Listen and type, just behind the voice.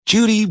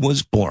Judy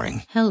was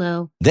boring.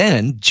 Hello.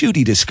 Then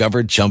Judy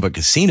discovered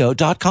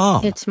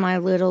ChumbaCasino.com. It's my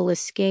little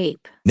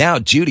escape. Now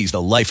Judy's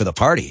the life of the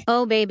party.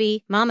 Oh,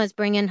 baby, mama's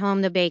bringing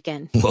home the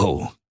bacon.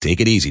 Whoa,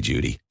 take it easy,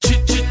 Judy.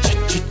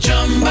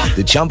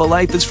 The Chumba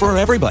life is for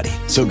everybody.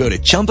 So go to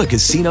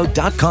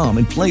ChumbaCasino.com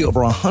and play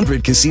over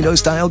 100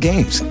 casino-style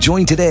games.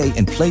 Join today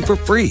and play for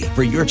free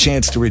for your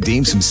chance to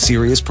redeem some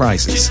serious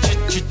prizes.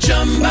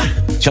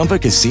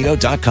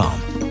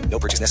 ChumbaCasino.com. No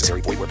purchase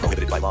necessary. Void where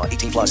prohibited by law.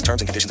 18 plus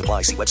terms and conditions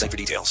apply. See website for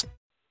details.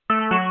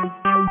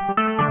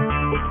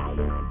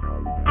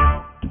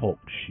 Talk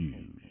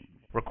shoes.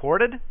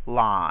 Recorded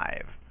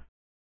live.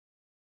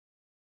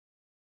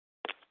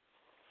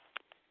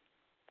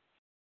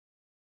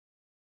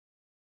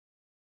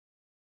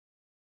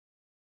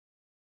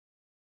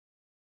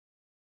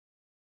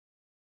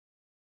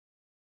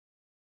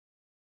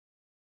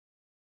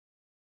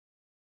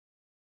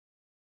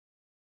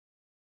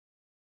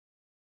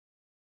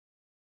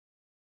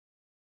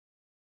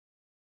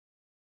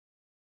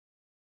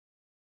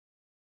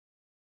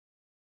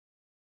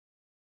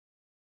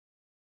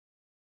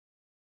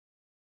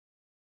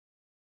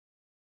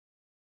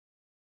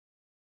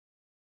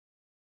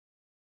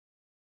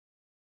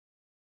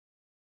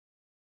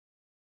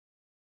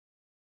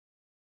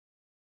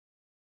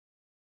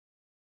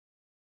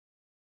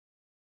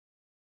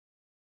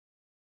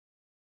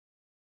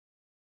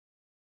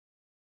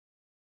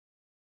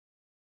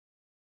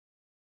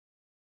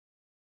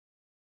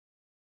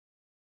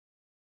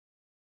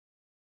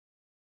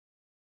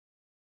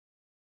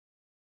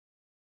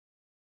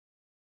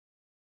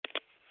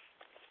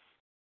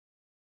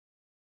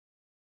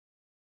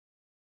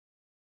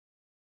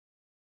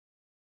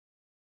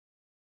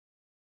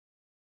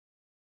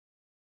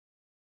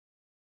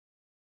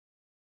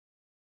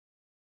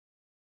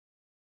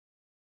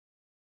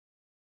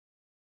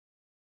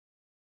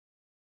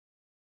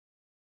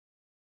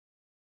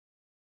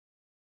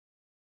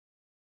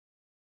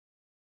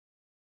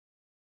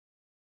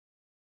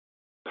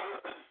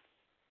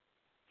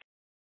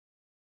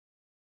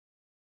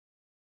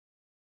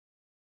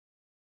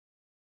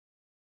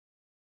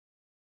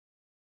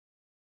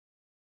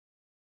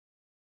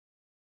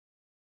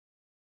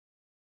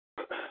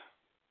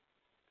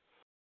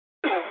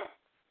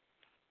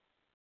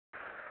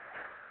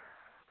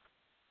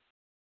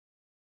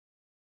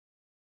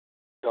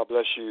 God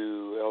bless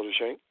you, Elder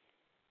Shank.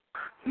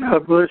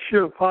 God bless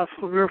you,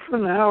 Apostle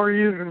Griffin. How are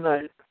you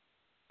tonight?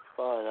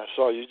 Fine. I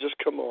saw you just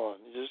come on.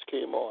 You just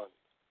came on.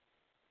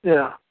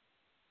 Yeah.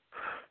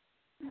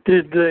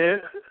 Did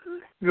they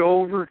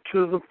go over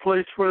to the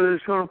place where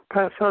they're going to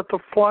pass out the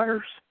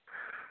flyers?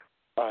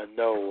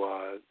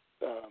 No.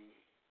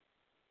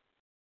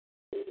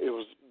 It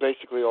was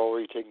basically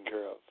already taken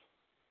care of.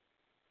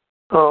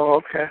 Oh,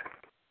 okay.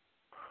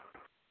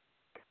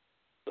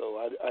 So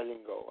I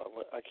didn't go.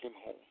 I came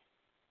home.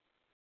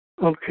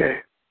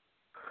 Okay.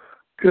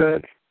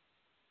 Good.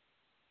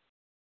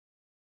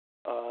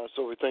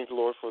 So we thank the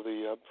Lord for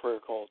the prayer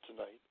call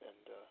tonight.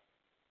 And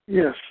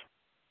yes.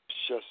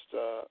 it's just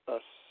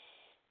us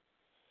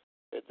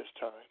at this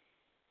time.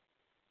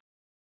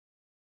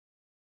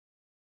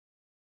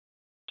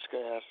 Just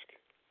going to ask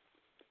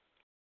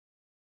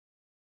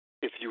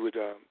if you would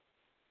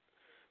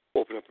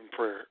open up in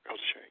prayer,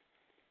 Elder Shank.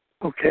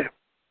 Okay.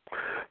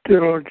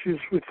 Dear Lord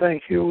Jesus, we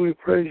thank you, we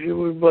praise you,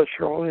 we bless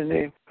your holy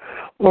name.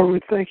 Lord, we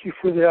thank you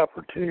for the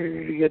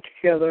opportunity to get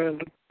together and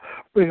to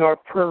bring our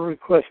prayer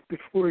requests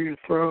before your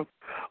throne.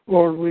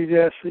 Lord, we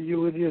ask that you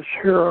would just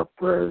hear our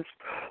prayers,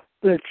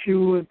 that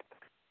you would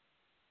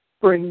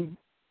bring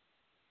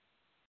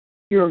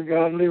your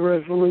godly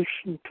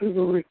resolution to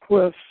the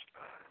requests,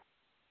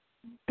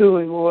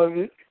 doing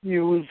what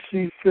you would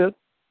see fit.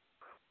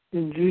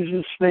 In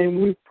Jesus' name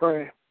we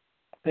pray.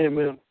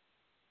 Amen.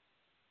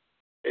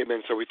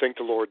 Amen. So we thank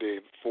the Lord,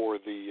 Dave, for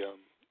the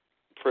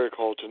prayer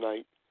call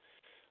tonight.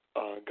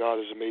 God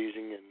is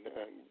amazing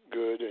and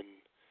good, and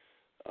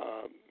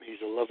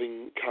he's a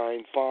loving,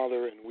 kind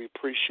Father, and we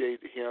appreciate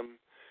him,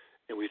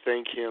 and we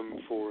thank him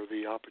for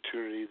the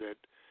opportunity that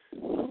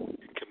we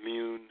can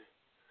commune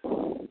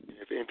and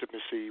have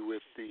intimacy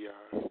with the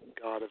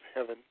God of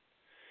heaven.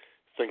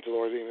 Thank the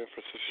Lord, amen,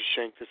 for Sister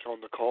Shank that's on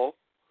the call.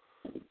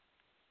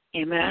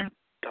 Amen.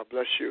 God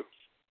bless you.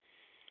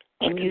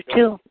 And you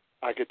too.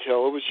 I could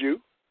tell it was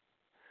you.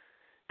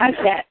 How's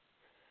that?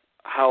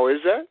 How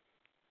is that?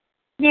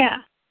 Yeah.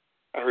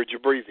 I heard you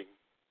breathing.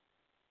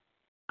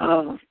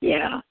 Oh,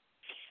 yeah.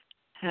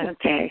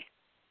 Okay.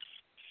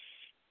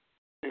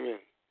 Amen.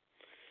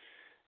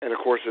 And, of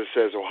course, it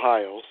says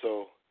Ohio,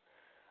 so.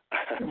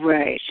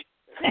 Right.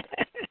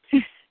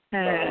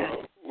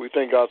 We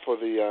thank God for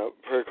the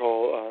prayer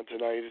call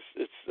tonight.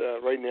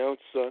 It's right now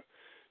it's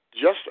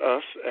just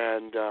us,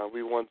 and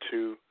we want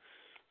to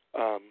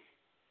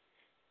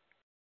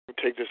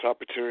take this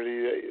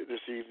opportunity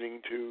this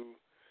evening to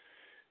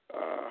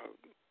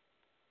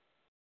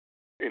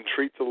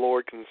entreat the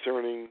Lord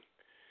concerning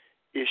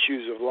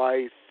issues of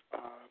life,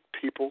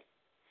 people,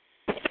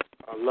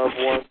 loved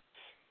ones,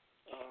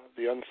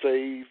 the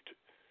unsaved,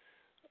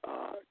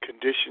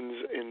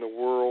 conditions in the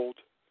world,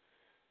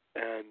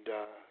 and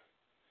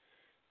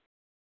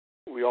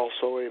we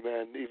also,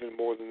 amen, even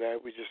more than that,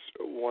 we just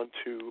want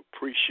to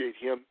appreciate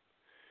him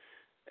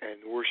and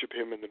worship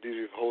him in the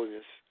beauty of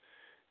holiness.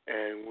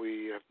 And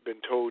we have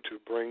been told to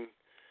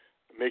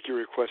make your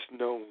request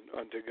known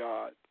unto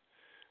God.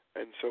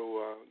 And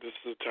so this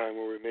is the time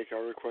where we make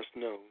our request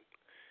known.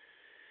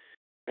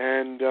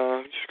 And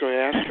I'm just going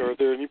to ask, are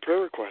there any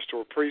prayer requests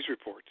or praise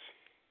reports?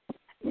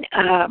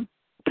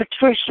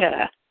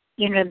 Patricia,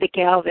 the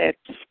gal that's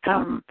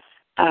come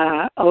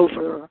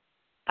over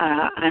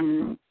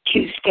on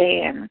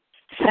Tuesday and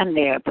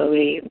Sunday, I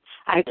believe.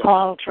 I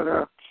called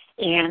her,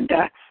 and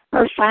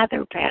her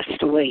father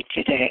passed away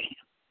today.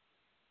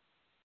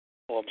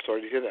 Oh, I'm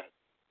sorry to hear that.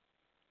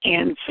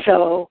 And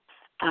so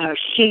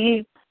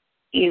she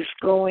is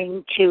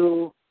going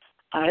to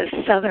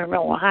southern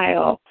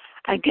Ohio.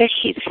 I guess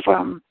she's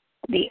from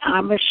the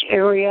Amish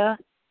area,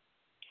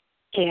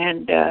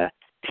 and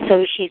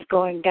so she's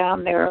going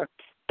down there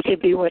to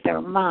be with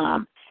her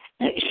mom.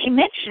 She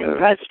mentioned her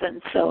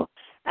husband, so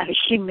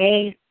she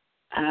may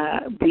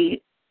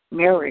be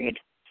married.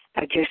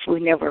 I guess we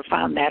never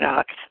found that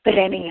out. But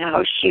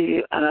anyhow,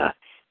 she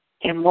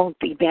and won't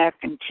be back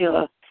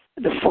until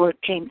the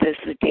 14th is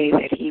the day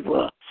that he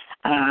will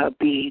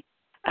be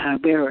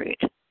buried.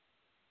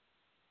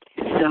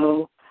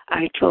 So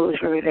I told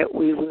her that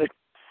we would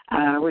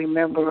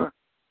remember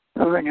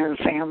her and her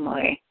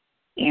family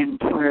in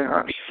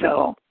prayer.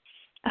 So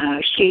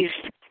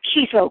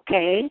she's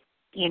okay.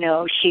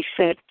 She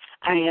said,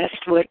 I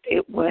asked what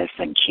it was,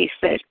 and she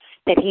said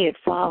that he had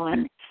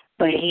fallen,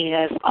 but he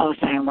has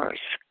Alzheimer's.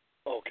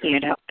 Okay.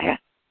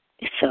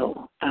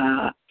 So,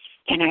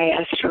 and I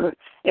asked her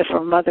if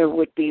her mother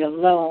would be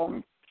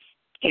alone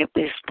at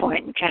this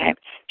point in time.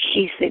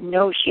 She said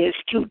no, she has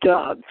 2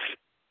 dogs.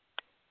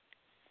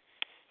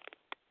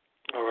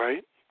 All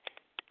right.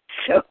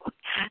 So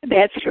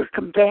that's her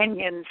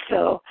companion.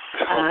 So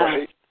All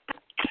right.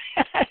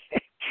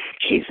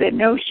 she said,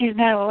 no, she's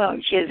not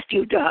alone. She has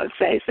 2 dogs.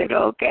 I said,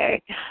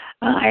 okay,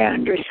 I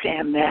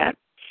understand that,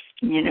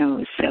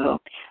 so.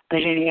 But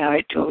anyhow,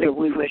 I told her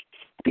we would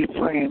be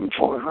praying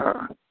for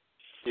her.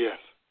 Yes.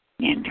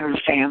 And her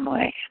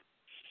family.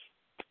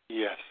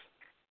 Yes.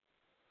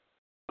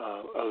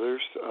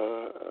 Others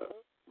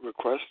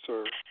requests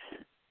or?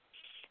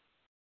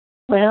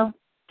 Well,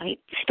 I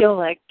still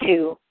like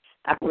to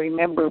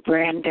remember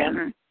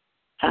Brandon,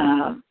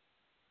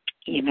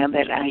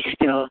 that I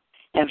still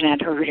have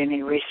not heard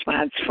any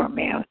response from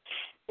him.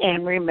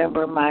 And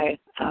remember my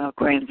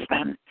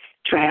grandson,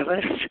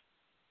 Travis.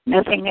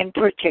 Nothing in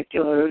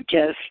particular,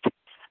 just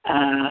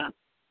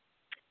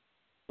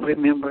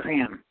remember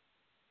him.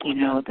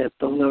 That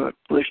the Lord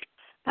would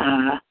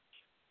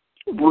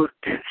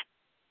work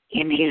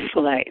in his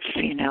life,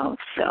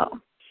 so,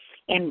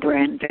 and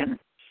Brandon.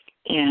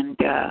 And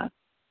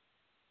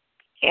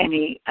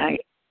I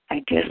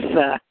guess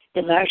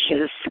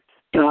Elisha's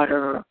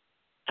daughter,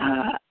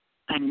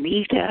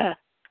 Anita,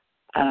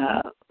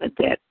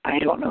 that I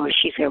don't know if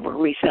she's ever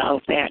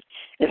resolved that,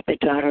 if the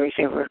daughter has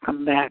ever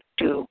come back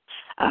to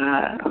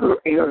her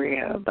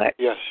area, but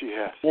yes, she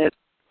has.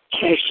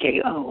 Has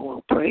she? Oh,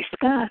 well, praise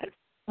God.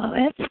 Well,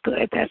 that's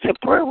good. That's a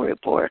prayer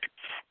report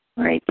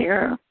right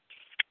there,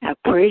 a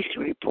praise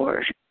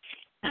report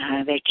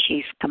that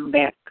she's come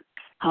back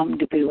home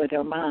to be with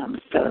her mom,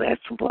 so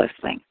that's a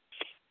blessing.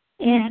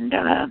 And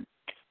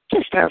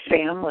just our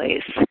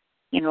families,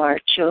 our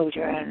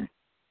children,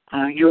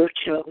 your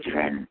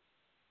children,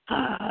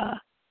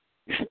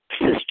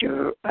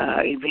 Sister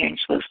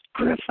Evangelist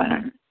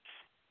Griffin,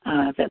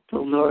 that the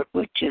Lord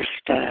would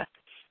just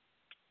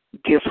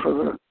give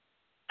her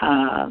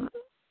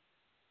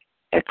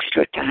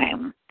extra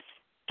time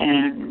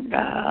and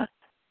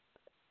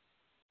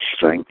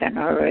strengthen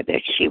her,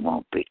 that she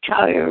won't be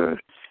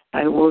tired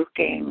by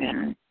working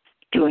and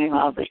doing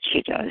all that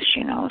she does,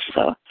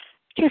 so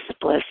just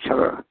bless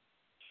her.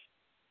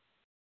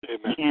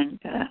 Amen.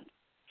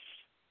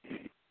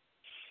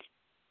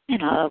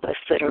 And all of us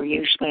that are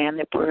usually on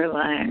the prayer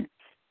line,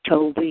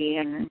 Toby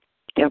and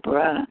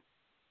Deborah,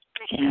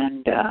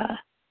 and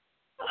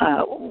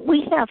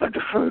we haven't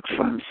heard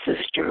from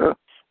Sister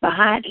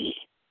Bahati.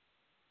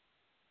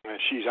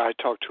 I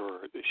talked to her.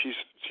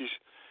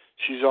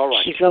 She's all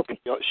right. She's okay.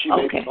 She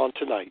may be on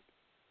tonight.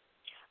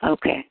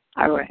 Okay,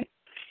 all right.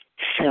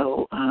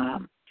 So,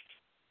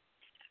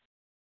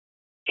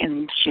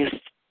 and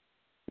just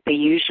the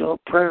usual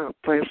prayer.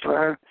 Pray for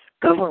our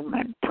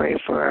government. Pray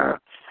for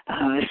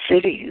our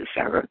cities,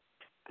 our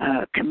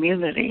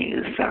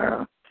communities,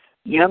 our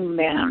young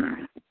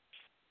men,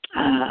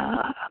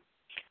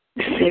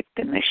 the sick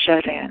and the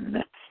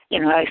shut-in.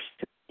 I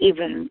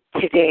even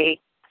today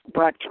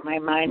brought to my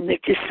mind the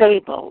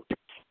disabled.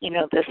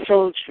 The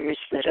soldiers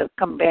that have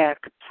come back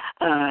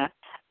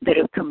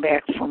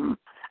from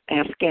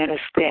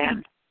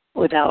Afghanistan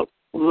without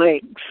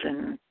legs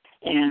and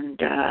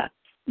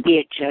the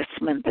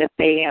adjustment that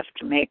they have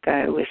to make.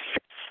 I was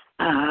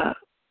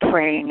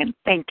praying and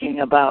thinking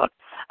about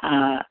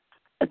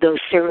those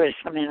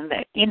servicemen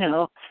that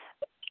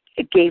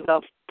gave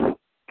up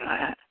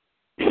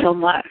so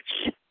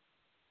much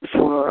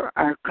for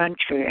our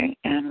country,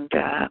 and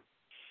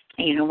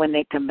when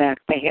they come back,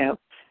 they have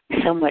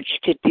so much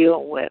to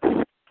deal with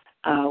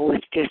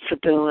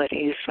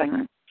disabilities.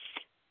 And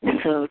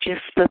so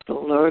just that the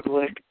Lord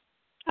would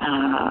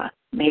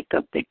make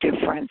up the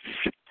difference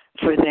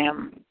for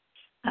them.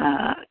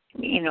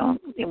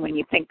 When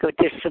you think of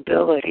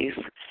disabilities,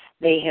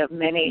 they have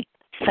many,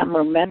 some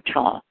are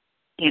mental,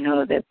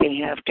 that they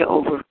have to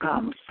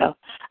overcome. So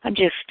I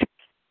just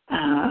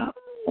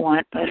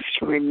want us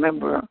to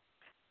remember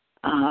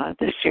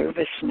the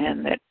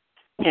servicemen that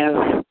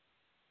have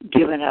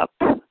given up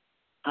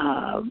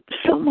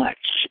so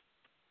much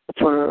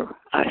for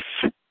us.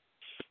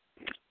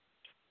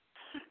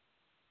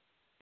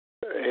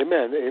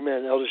 Amen.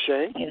 Amen. Elder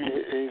Shane,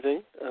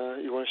 anything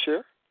you want to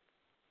share?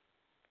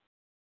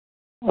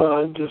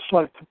 I'd just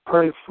like to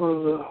pray for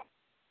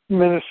the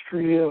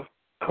ministry of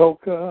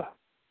COCA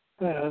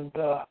and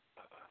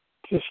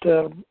just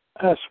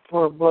ask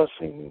for a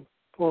blessing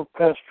for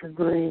Pastor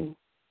Green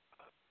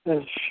as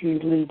she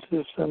leads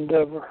this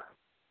endeavor.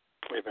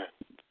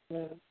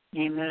 Amen.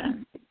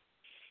 Amen.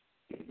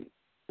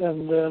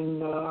 And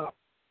then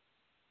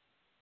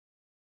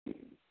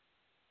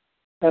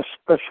a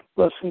special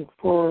blessing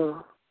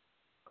for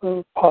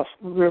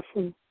Apostle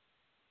Griffin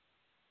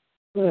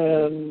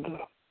and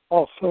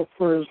also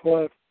for his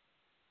wife,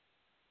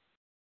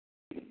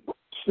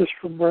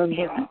 Sister Brenda.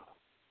 Yeah.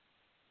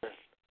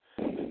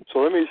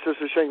 So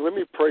Sister Shane, let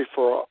me pray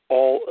for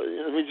all.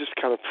 Let me just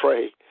kind of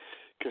pray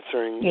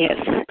concerning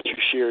what you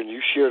shared. You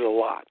shared a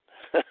lot.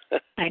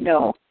 I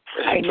know.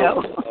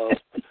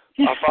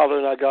 Our Father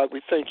and our God,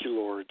 we thank you,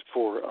 Lord,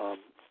 for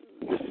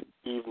this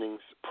evening's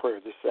prayer,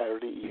 this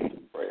Saturday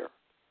evening prayer.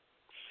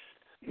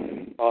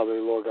 Father,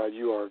 Lord God,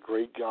 you are a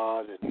great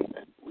God,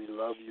 and we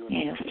love you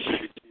and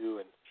appreciate you.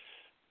 And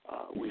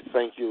we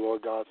thank you,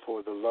 Lord God,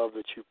 for the love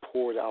that you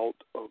poured out,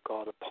 oh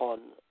God, upon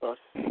us,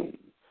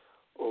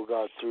 oh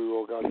God, through,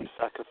 oh God, the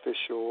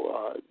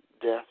sacrificial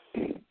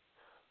death,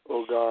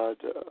 oh God,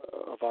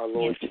 of our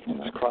Lord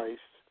Jesus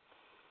Christ.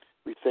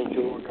 We thank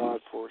you, Lord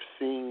God, for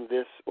seeing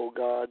this, oh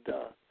God,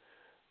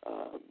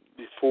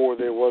 before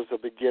there was a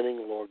beginning,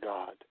 Lord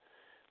God,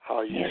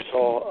 how you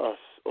saw us,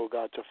 oh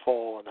God, to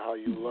fall and how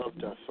you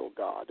loved us, oh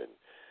God, and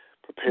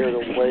prepared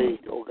a way,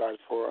 oh God,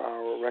 for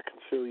our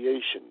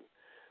reconciliation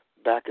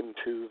back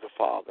into the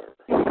Father.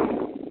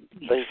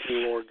 Thank you,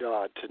 Lord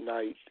God,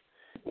 tonight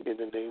in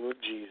the name of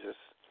Jesus.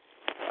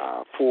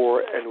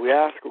 And we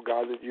ask, oh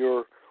God, that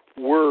your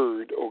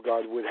word, oh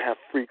God, would have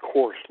free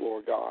course,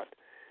 Lord God,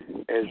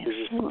 as it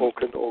is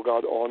spoken, oh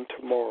God, on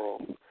tomorrow.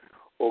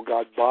 Oh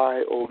God,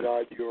 by, oh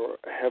God, your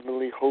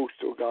heavenly host,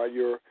 oh God,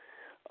 your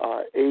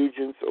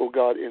agents, oh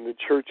God, in the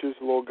churches,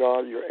 Lord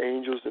God, your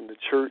angels in the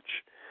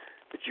church,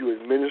 that you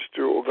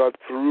administer, oh God,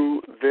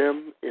 through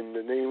them in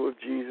the name of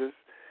Jesus.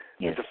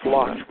 That the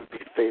flocks would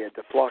be fed,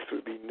 the flocks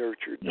would be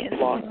nurtured, the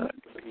flocks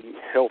would be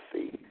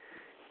healthy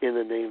in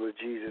the name of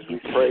Jesus. We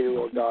pray,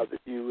 Lord God,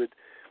 that you would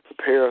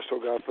prepare us, oh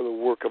God, for the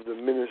work of the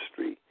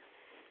ministry.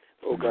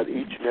 Oh God,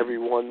 each and every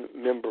one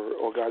member,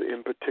 oh God,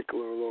 in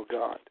particular, Lord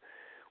God.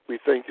 We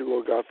thank you,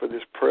 Lord God, for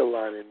this prayer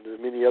line and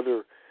the many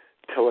other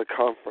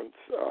teleconference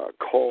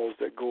calls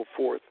that go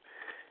forth.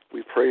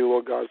 We pray,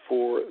 Lord God,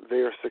 for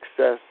their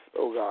success,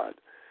 oh God.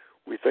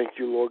 We thank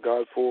you, Lord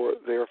God, for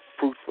their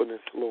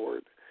fruitfulness,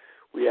 Lord.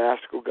 We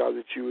ask, oh God,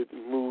 that you would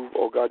move,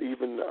 oh God,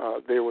 even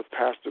there with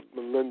Pastor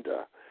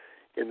Melinda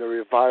in the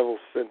Revival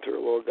Center,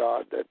 Lord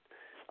God, that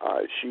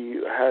she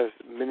has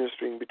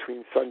ministering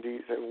between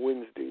Sundays and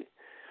Wednesday.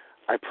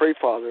 I pray,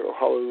 Father, oh,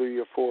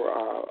 hallelujah,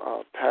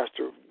 for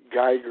Pastor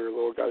Geiger,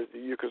 Lord God, at the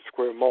Eucharist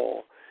Square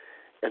Mall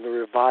and the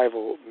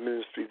Revival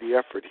Ministry, the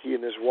effort he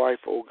and his wife,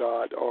 oh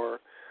God, are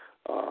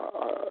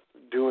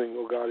doing,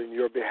 oh God, in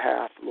your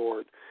behalf,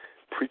 Lord,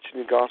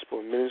 preaching the gospel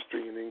and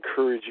ministering and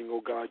encouraging,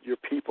 oh God, your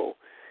people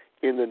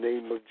in the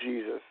name of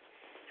Jesus.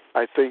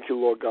 I thank you,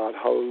 Lord God,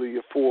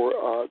 hallelujah,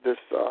 for this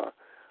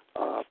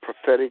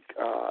prophetic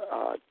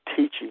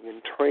teaching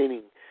and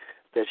training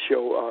that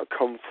shall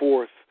come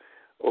forth,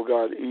 oh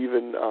God,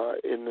 even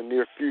in the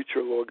near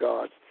future, Lord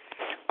God.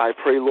 I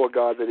pray, Lord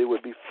God, that it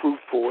would be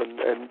fruitful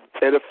and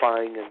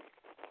edifying and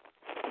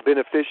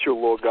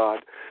beneficial, Lord God,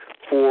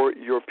 for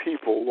your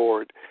people,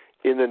 Lord,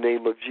 in the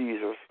name of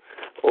Jesus.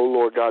 Oh,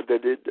 Lord God,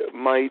 that it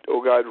might,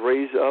 oh God,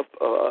 raise up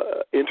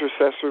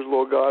intercessors,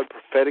 Lord God,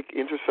 prophetic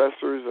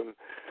intercessors and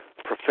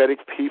prophetic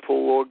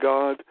people, Lord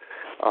God,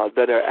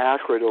 that are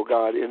accurate, oh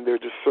God, in their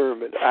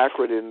discernment,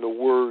 accurate in the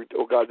word,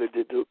 oh God, that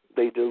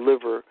they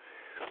deliver,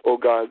 oh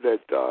God,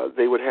 that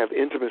they would have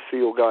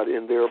intimacy, oh God,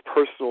 in their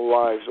personal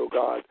lives, oh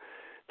God.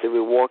 They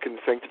would walk in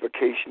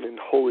sanctification and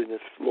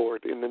holiness,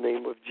 Lord, in the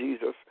name of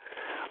Jesus.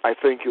 I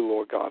thank you,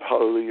 Lord God,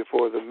 hallelujah,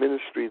 for the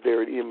ministry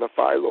there at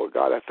EMFI, Lord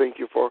God. I thank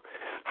you for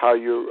how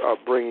you're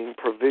bringing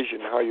provision,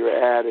 how you're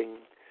adding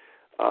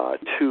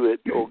to it,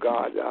 oh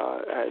God.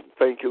 And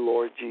thank you,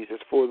 Lord Jesus,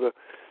 for the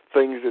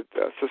things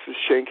that Sister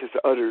Shank has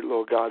uttered,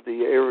 Lord God,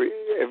 every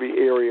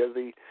area,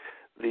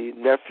 the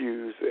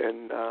nephews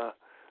and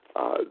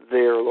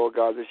there, Lord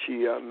God, that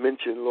she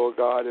mentioned, Lord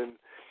God, and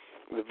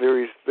the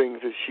various things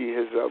that she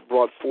has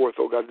brought forth,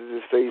 oh God, the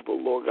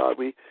disabled, Lord God.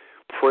 We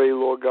pray,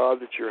 Lord God,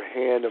 that your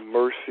hand of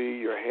mercy,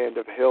 your hand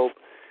of help,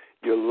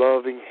 your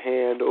loving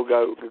hand, oh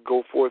God, would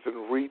go forth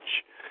and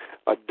reach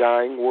a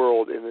dying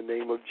world in the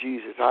name of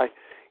Jesus. I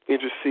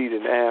intercede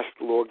and ask,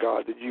 Lord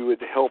God, that you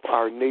would help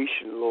our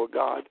nation, Lord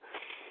God,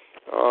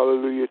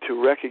 hallelujah,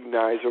 to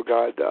recognize, oh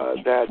God,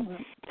 that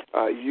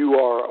you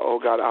are, oh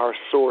God, our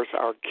source,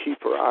 our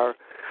keeper, our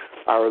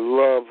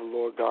love,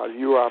 Lord God.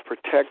 You are our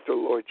protector,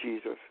 Lord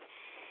Jesus.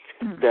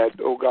 That,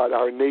 oh God,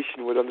 our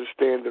nation would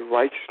understand that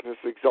righteousness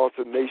exalts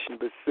a nation,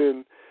 but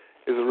sin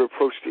is a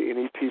reproach to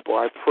any people.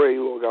 I pray,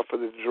 Lord God, for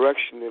the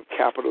direction of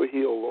Capitol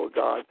Hill, Lord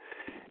God,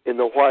 in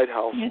the White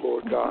House,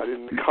 Lord God,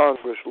 in the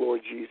Congress,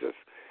 Lord Jesus.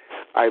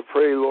 I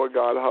pray, Lord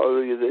God,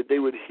 hallelujah, that they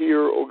would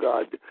hear, oh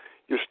God,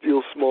 your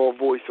still small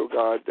voice, oh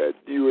God, that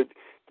you would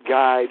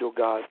guide, oh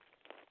God,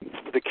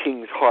 the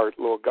king's heart,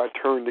 Lord God.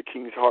 Turn the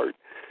king's heart.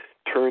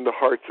 Turn the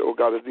hearts, oh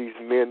God, of these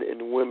men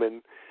and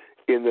women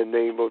in the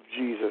name of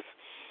Jesus.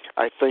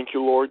 I thank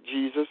you, Lord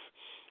Jesus,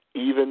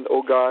 even,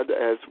 oh God,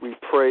 as we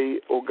pray,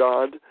 oh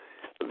God,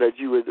 that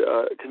you would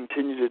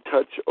continue to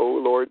touch,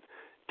 oh Lord,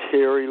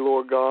 Terry,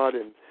 Lord God,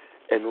 and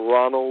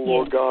Ronald,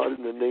 Lord God,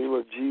 in the name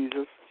of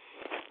Jesus.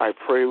 I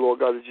pray, Lord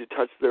God, that you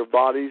touch their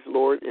bodies,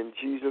 Lord, in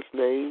Jesus'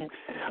 name.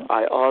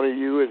 I honor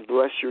you and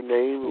bless your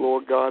name,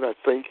 Lord God. I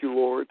thank you,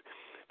 Lord,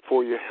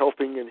 for your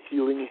helping and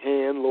healing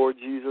hand, Lord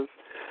Jesus.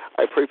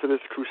 I pray for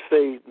this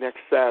crusade next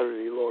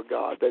Saturday, Lord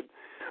God, that,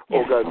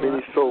 oh God,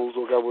 many souls,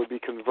 oh God, will be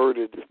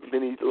converted.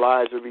 Many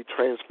lives will be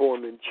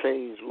transformed and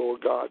changed,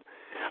 Lord God.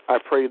 I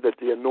pray that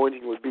the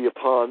anointing would be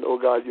upon, oh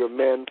God, your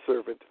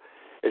manservant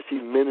as he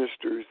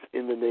ministers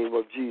in the name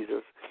of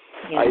Jesus.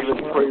 I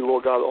even pray,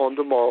 Lord God, on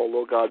tomorrow,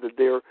 Lord God, that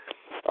there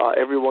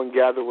everyone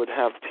gathered would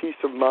have peace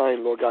of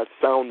mind, Lord God,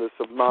 soundness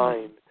of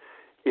mind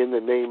in the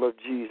name of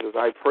Jesus.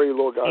 I pray,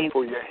 Lord God,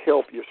 for your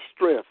help, your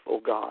strength,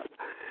 oh God,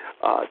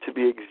 to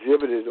be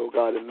exhibited, oh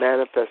God, and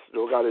manifested,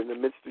 oh God, in the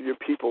midst of your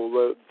people,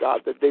 Lord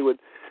God, that they would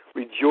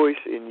rejoice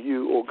in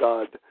you, oh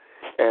God,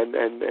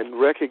 and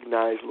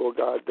recognize, Lord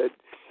God, that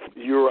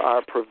you're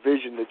our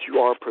provision, that you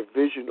are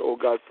provision, oh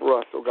God, for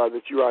us, oh God,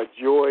 that you are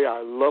joy,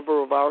 our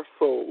lover of our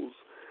souls.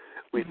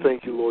 We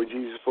thank you, Lord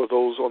Jesus, for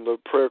those on the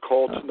prayer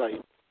call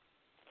tonight.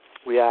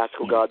 We ask,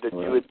 oh God, that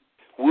you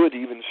would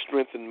even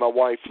strengthen my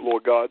wife,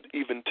 Lord God,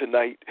 even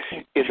tonight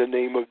in the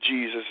name of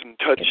Jesus, and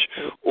touch,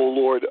 oh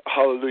Lord,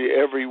 hallelujah,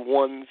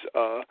 everyone's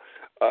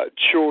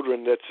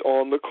children that's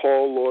on the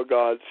call, Lord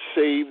God.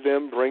 Save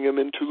them, bring them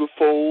into the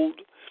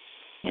fold.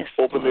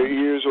 Open their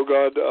ears, oh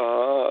God,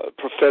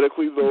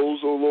 prophetically,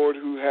 those, oh Lord,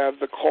 who have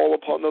the call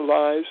upon their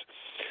lives.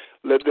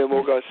 Let them,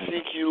 oh God,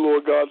 seek you,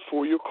 Lord God,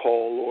 for your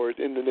call, Lord,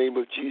 in the name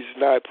of Jesus.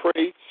 And I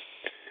pray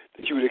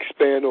that you would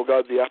expand, oh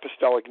God, the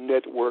apostolic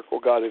network, oh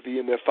God, of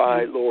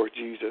EMFI, Lord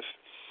Jesus.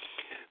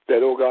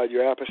 That, oh God,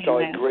 your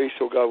apostolic grace,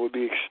 oh God, would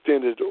be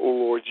extended, oh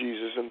Lord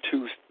Jesus,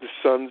 unto the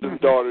sons and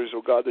daughters,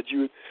 oh God, that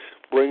you would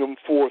bring them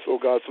forth, oh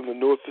God, from the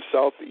north, the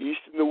south, the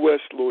east, and the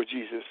west, Lord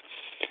Jesus,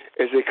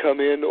 as they come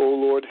in, oh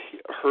Lord,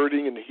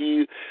 hurting and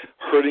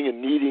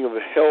needing of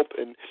help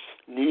and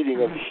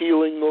needing of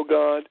healing, oh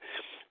God,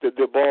 that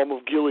the balm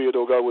of Gilead,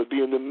 oh God, would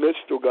be in the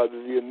midst, oh God,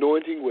 that the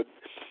anointing would,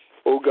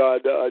 oh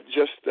God,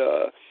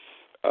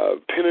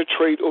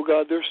 penetrate, oh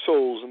God, their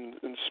souls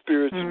and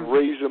spirits and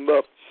raise them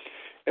up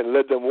and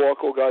let them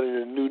walk, oh God, in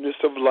the newness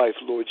of life,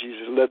 Lord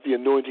Jesus. Let the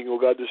anointing, oh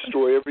God,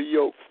 destroy every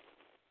yoke.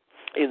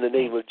 In the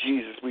name of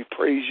Jesus, we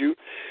praise you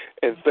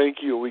and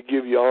thank you. We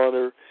give you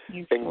honor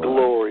and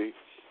glory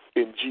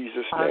in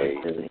Jesus'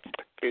 name.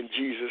 In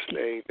Jesus'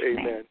 name,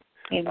 amen.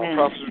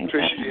 Prophet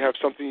Patricia, do you have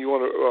something you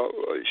want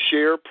to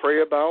share,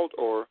 pray about,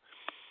 or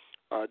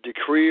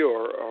decree,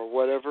 or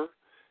whatever?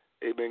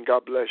 Amen.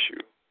 God bless you.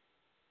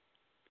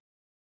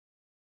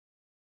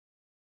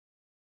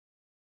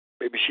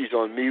 Maybe she's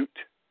on mute.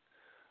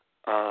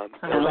 I'm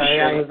sorry,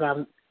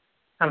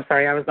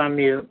 I was on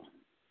mute.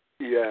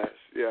 Yes.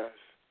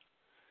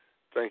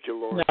 Thank you,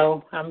 Lord.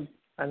 No,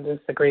 I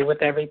just agree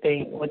with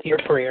everything, with your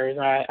prayers.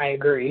 I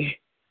agree.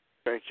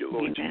 Thank you,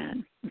 Lord.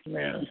 Amen.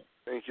 Amen.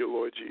 Thank you,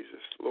 Lord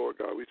Jesus. Lord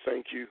God, we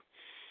thank you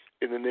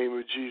in the name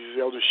of Jesus.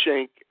 Elder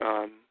Shank,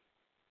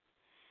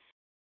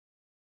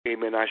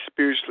 amen. I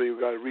spiritually,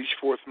 God, reach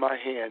forth my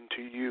hand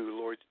to you,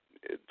 Lord,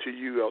 to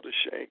you, Elder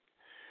Shank.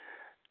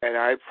 And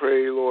I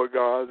pray, Lord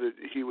God, that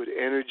he would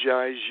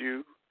energize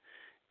you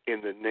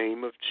in the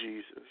name of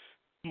Jesus.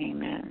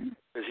 Amen.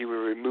 That he would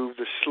remove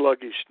the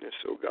sluggishness,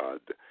 oh God,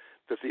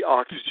 that the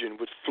oxygen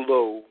would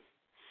flow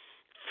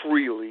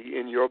freely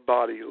in your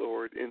body,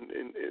 Lord, in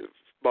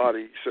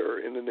body, sir,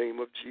 in the name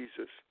of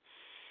Jesus.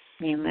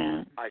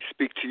 Amen. I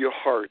speak to your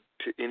heart,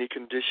 to any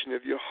condition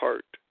of your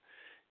heart,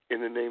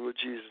 in the name of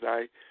Jesus.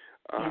 I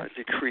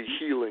decree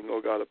healing,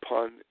 oh God,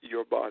 upon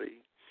your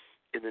body,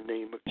 in the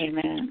name of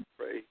Jesus. Amen.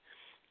 Pray.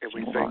 And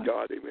we thank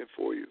God, amen,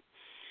 for you.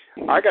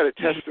 I got a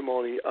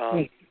testimony. The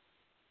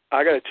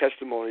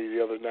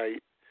other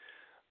night.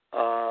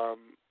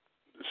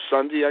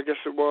 Sunday, I guess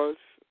it was.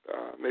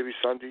 Maybe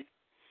Sunday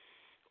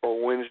or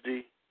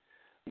Wednesday.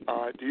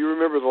 Do you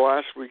remember the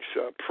last week's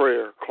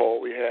prayer call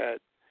we had?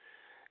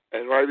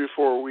 And right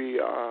before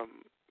we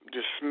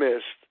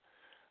dismissed,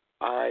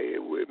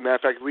 matter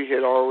of fact, we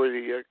had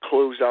already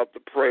closed out the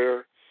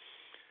prayer,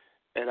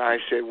 and I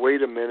said,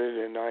 wait a minute,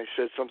 and I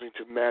said something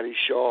to Maddie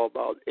Shaw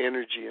about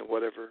energy and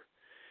whatever,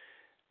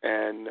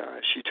 and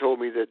she told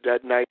me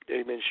that night,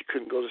 amen, she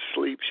couldn't go to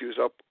sleep. She was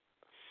up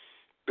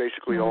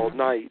basically all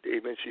night,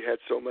 amen. She had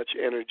so much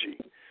energy.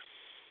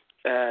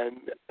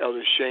 And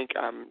Elder Shank,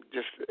 I'm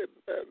just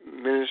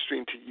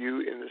ministering to you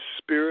in the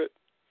spirit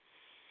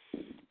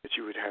that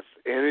you would have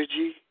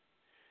energy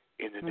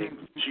in the name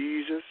of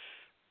Jesus,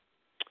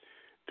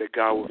 that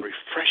God will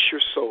refresh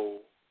your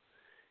soul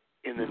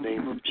in the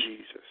name of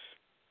Jesus.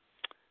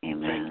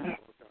 Amen.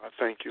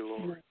 Thank you,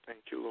 Lord. Thank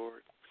you,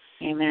 Lord.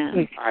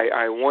 Amen.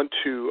 I want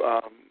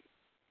to,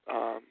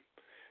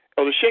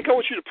 Elder Shank, I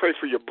want you to pray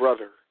for your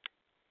brother.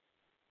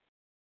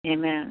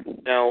 Amen.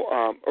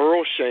 Now,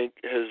 Earl Shank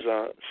has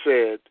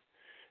said,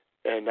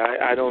 and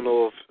I don't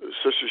know if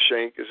Sister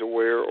Shank is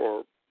aware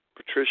or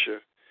Patricia,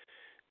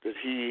 that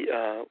he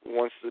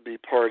wants to be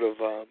part of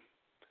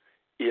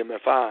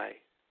EMFI.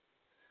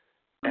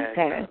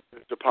 And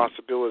there's a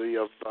possibility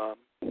of,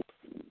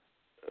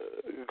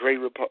 great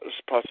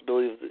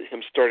possibility of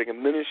him starting a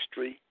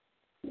ministry.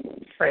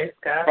 Praise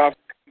God.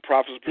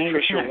 Prophet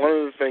Patricia, one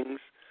of the things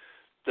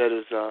that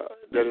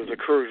has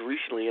occurred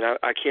recently, and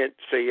I can't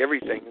say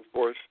everything, of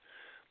course,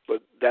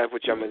 but that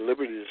which I'm at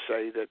liberty to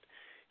say, that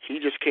he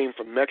just came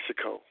from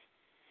Mexico.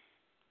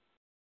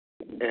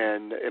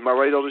 And am I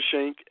right, Elder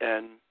Shank?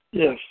 And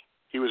yes,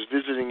 he was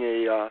visiting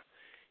a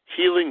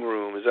healing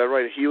room. Is that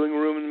right? A healing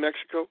room in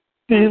Mexico?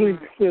 Healing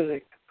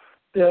clinic.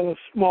 They have a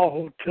small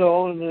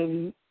hotel and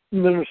then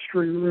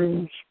ministry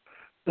rooms.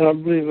 And I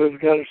believe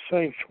they've got a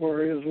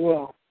sanctuary as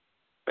well.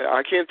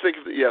 I can't think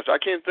of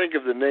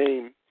the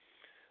name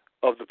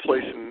of the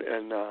place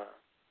in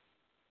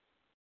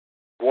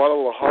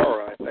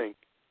Guadalajara, I think,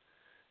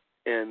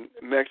 in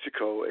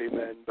Mexico,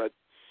 amen. But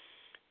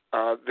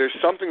there's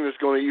something that's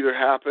going to either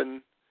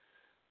happen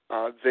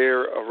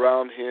there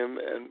around him,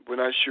 and we're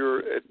not sure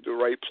at the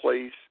right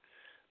place,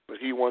 but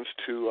he wants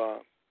to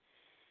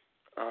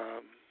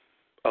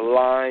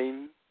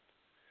align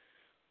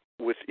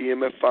with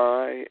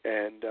EMFI.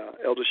 And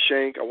Elder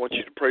Shank, I want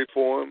you to pray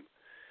for him.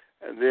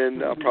 And then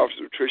Prophet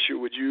Patricia,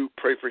 would you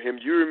pray for him?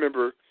 You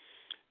remember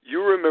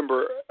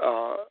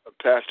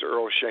Pastor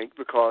Earl Shank,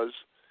 because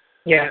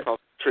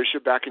Patricia,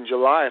 back in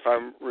July, if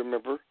I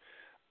remember,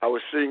 I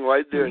was sitting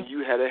right there and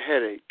you had a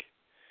headache,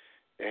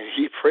 and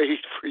he prayed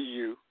for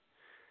you.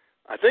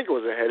 I think it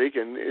was a headache,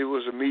 and it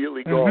was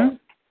immediately gone.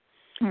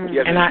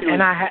 Yes,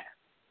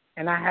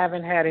 and I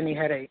haven't had any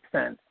headaches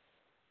since.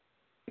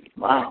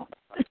 Wow.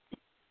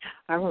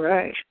 All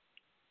right.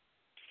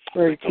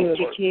 Very Thank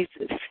you,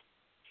 Jesus.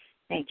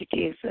 Thank you,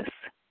 Jesus.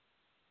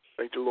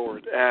 Thank the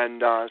Lord.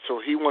 And so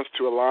he wants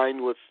to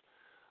align with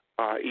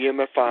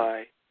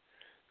EMFI.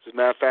 As a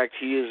matter of fact,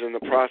 he is in the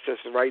process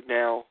right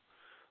now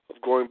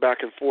of going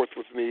back and forth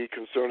with me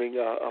concerning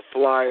a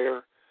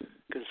flyer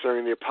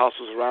concerning the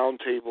Apostles'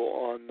 Roundtable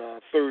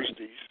on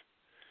Thursdays.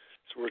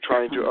 So we're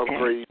trying to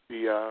upgrade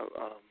the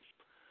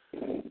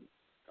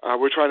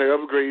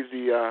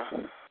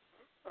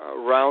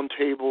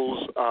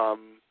roundtables.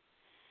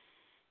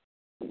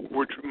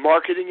 We're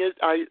marketing it,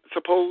 I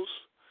suppose.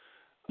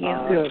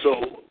 Yeah.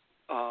 So,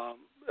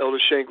 Elder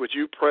Shank, would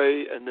you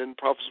pray, and then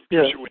Prophet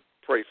Patricia, would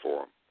you pray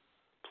for him,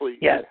 please?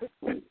 Yes.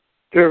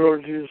 Dear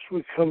Lord Jesus,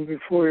 we come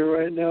before you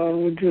right now,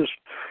 and we just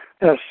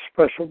ask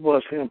special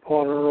blessing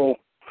upon Earl,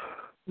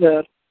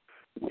 that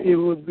he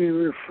would be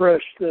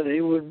refreshed, that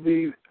he would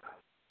be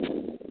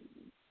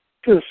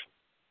just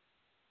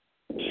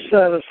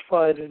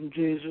satisfied in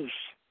Jesus.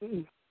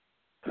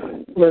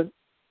 Let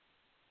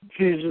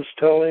Jesus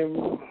tell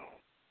him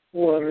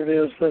what it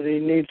is that he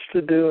needs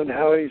to do and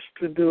how he's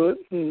to do it,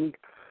 and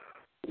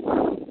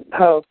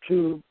how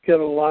to get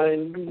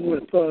aligned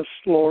with us,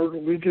 Lord.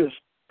 We just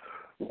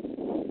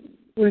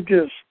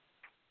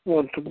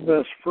want the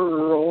best for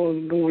Earl,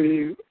 and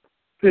we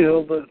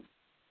feel that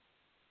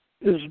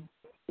his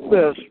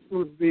best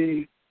would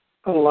be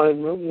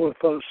alignment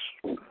with us,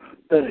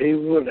 that he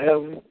would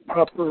have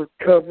proper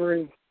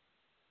covering,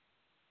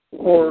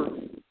 or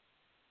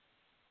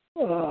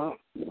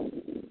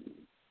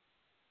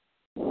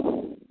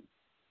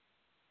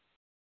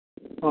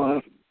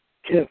I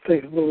can't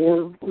think of the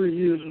word we're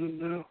using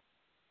now.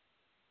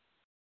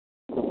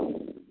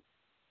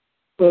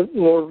 But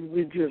Lord,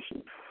 we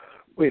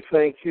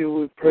thank you,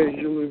 we praise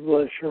you, we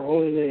bless your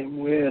holy name.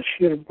 We ask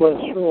you to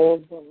bless her all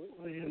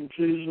abundantly. In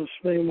Jesus'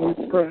 name we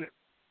pray.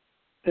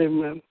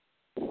 Amen.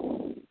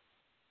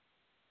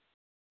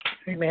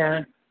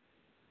 Amen.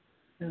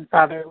 And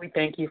Father, we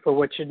thank you for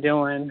what you're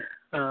doing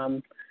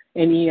in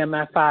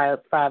EMFI,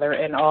 Father,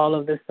 and all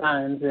of the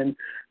sons and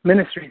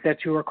ministries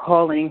that you are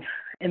calling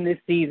in this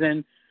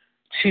season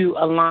to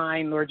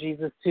align, Lord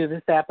Jesus, to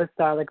this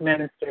apostolic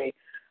ministry.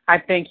 I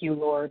thank you,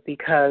 Lord,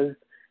 because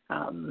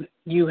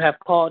you have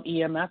called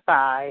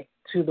EMFI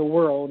to the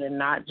world and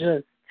not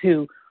just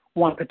to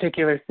one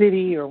particular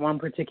city or one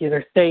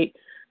particular state.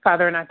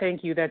 Father, and I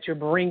thank you that you're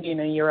bringing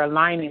and you're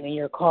aligning and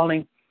you're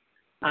calling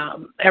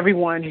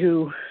everyone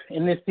who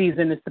in this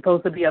season is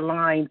supposed to be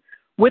aligned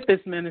with this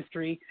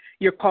ministry,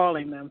 you're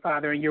calling them,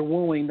 Father, and you're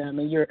wooing them,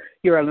 and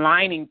you're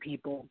aligning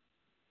people.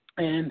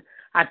 And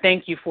I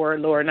thank you for it,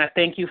 Lord, and I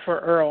thank you for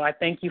Earl. I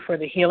thank you for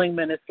the healing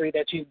ministry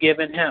that you've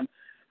given him.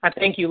 I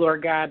thank you,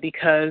 Lord God,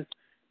 because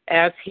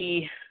as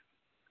he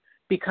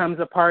becomes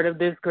a part of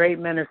this great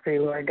ministry,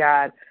 Lord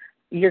God,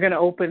 you're going to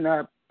open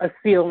up a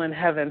seal in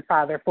heaven,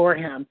 Father, for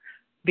him.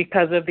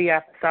 Because of the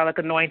apostolic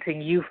anointing,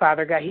 you,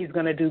 Father God, he's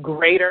going to do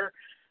greater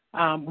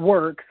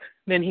works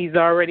than he's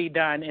already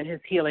done in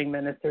his healing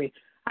ministry.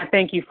 I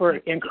thank you for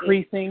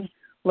increasing,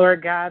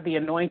 Lord God, the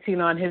anointing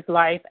on his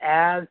life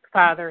as,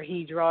 Father,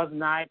 he draws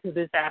nigh to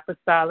this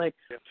apostolic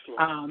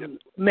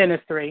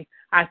ministry.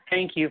 I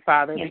thank you,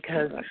 Father,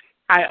 because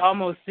I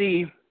almost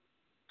see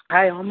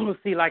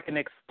like an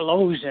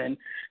explosion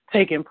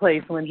taking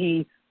place when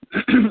he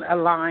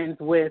aligns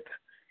with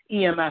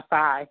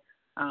EMFI.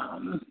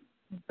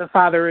 The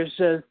Father is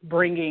just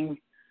bringing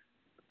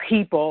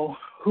people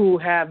who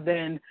have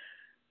been,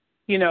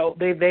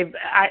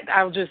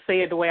 I'll just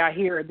say it the way I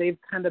hear it. They've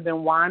kind of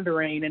been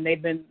wandering, and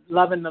they've been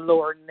loving the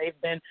Lord, and they've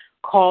been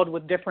called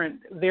with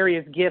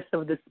various gifts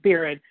of the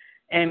Spirit,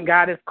 and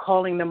God is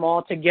calling them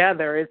all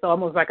together. It's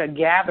almost like a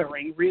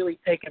gathering really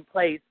taking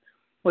place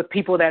with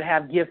people that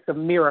have gifts of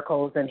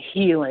miracles and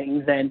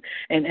healings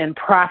and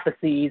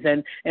prophecies,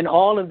 and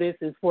all of this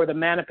is for the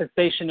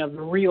manifestation of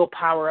the real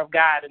power of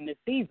God in this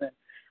season,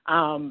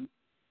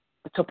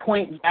 to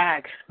point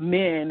back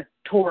men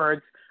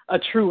towards a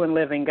true and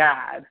living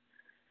God.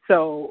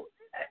 So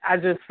I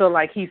just feel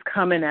like he's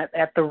coming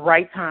at the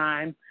right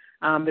time.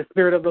 The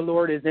Spirit of the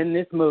Lord is in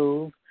this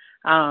move.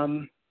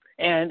 And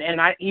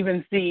I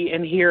even see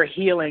and hear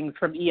healings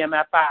from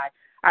EMFI.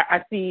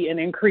 I see an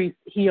increased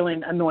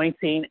healing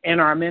anointing in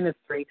our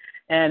ministry.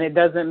 And it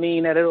doesn't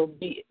mean that it'll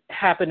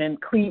happen in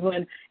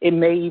Cleveland. It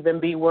may even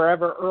be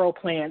wherever Earl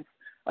plants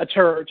a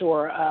church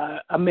or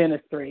a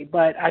ministry.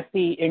 But I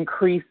see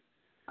increased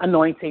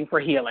anointing for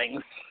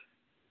healings.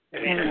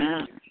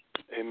 Amen.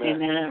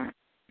 Amen. Amen.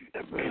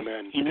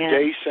 Amen.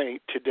 Today,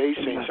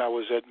 Saints, I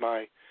was at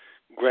my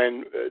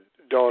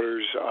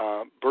granddaughter's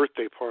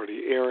birthday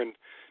party.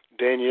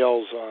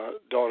 Danielle's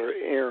daughter,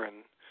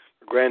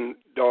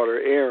 granddaughter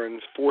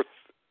Erin's fourth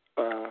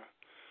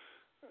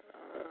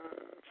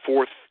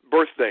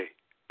birthday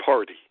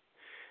party,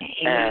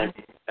 and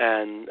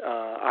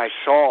I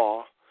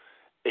saw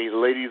a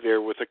lady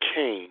there with a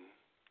cane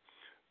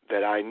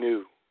that I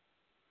knew,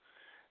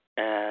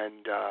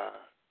 and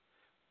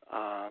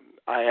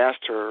I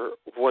asked her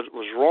what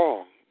was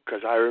wrong,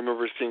 because I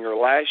remember seeing her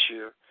last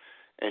year,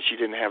 and she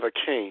didn't have a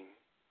cane.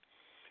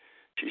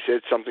 She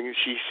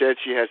said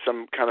she had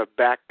some kind of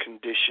back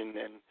condition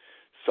and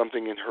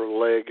something in her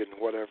leg and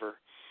whatever.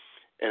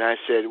 And I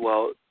said,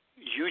 well,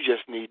 you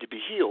just need to be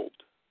healed.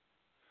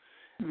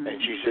 Mm-hmm.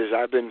 And she says,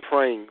 I've been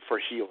praying for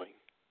healing.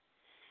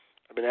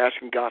 I've been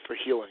asking God for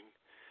healing.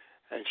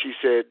 And she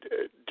said,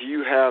 do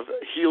you have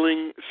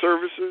healing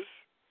services?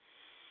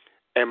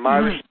 And my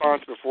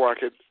response before I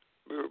could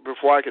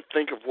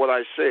think of what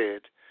I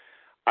said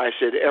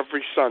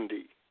every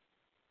Sunday.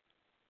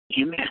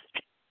 Amen.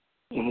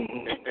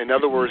 In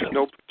other words,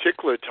 no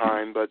particular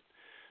time, but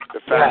the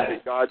fact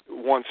that God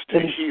wants to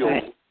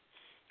heal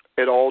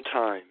at all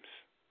times.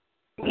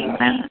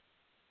 Amen.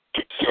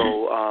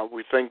 So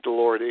we thank the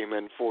Lord,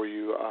 amen, for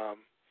you,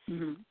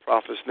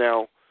 prophets.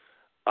 Now,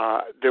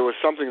 there was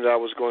something that I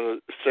was going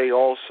to say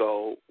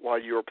also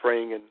while you were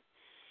praying, and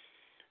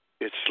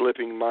it's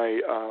slipping my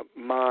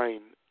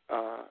mind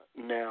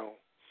now.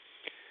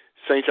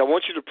 Saints, I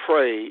want you to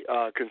pray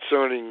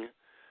concerning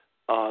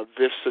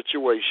this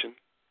situation.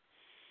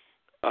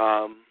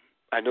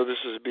 I know this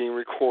is being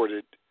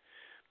recorded,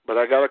 but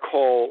I got a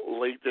call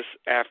late this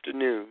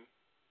afternoon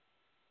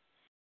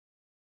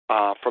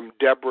from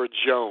Deborah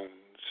Jones.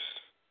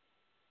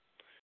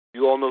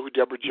 You all know who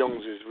Deborah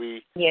Jones is.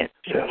 We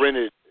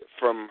rented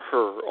from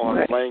her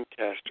on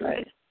Lancaster.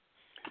 Right.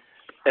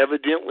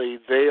 Evidently,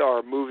 they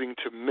are moving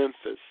to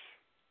Memphis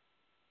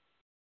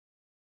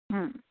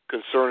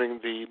concerning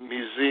the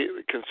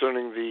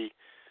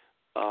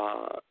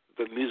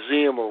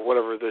museum or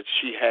whatever that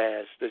she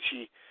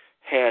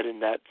had in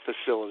that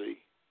facility.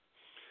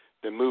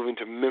 They're moving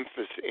to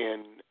Memphis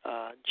in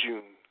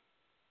June.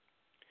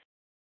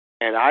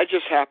 And I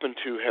just happened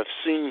to have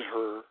seen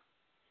her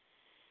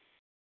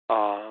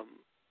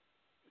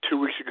 2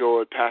 weeks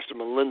ago at Pastor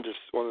Melinda's,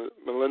 one of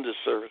Melinda's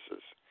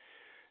services.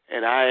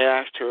 And I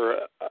asked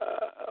her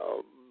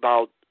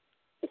about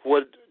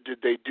what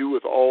did they do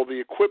with all the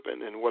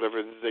equipment and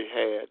whatever that they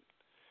had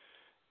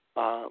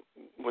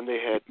when they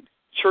had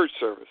church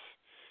service.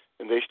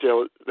 And they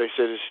said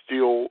it's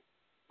still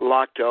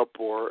locked up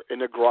or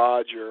in a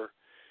garage or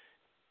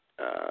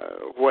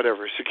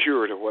whatever,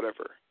 secured or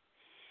whatever.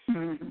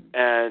 Mm-hmm.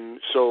 And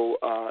so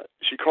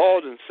she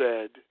called and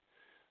said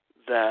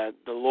that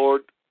the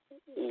Lord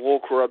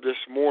woke her up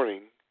this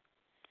morning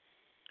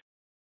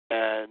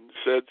and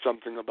said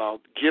something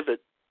about give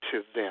it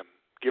to them,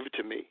 give it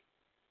to me.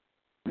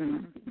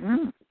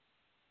 Mm-hmm.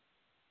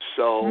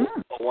 So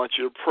I want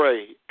you to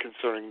pray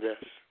concerning this.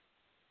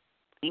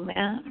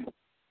 Amen.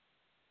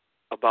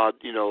 A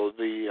about,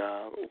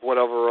 the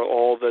whatever,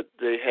 all that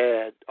they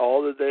had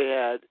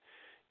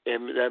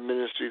in that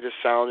ministry, the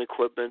sound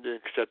equipment,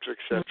 et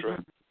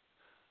cetera,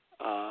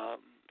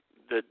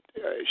 that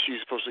she's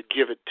supposed to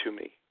give it to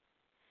me.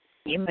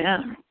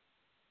 Amen.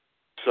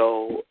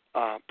 So,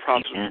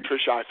 Prophet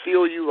Patricia, I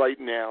feel you right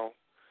now.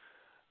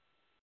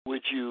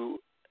 Would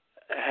you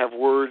have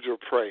words or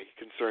pray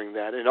concerning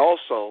that? And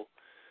also,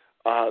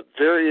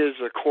 there is,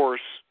 of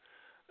course,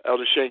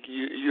 Elder Shank,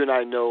 you and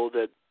I know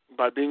that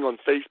by being on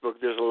Facebook,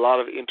 there's a lot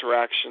of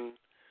interaction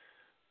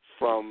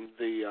from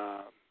the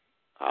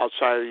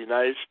outside of the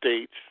United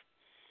States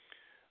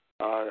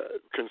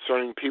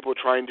concerning people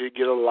trying to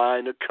get a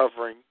line of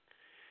covering.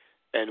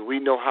 And we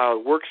know how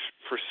it works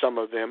for some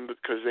of them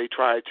because they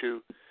try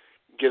to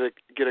get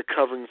a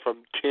covering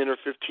from 10 or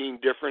 15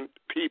 different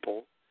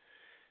people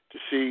to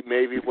see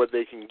maybe what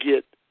they can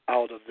get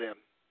out of them.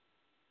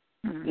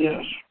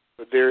 Yes.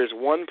 But there is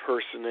one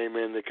person,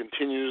 amen, that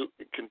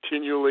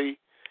continually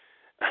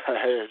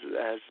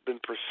has been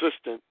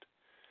persistent,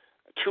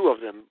 two of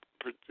them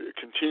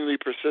continually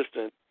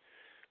persistent,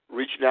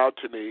 reaching out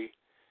to me,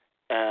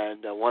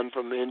 and one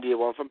from India,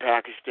 one from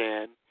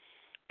Pakistan.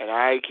 And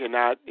I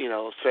cannot,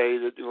 say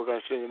that we're going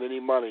to send them any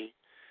money,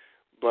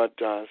 but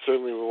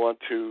certainly we want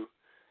to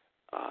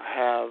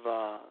have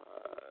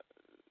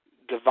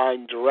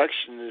divine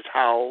direction as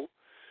how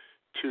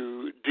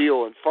to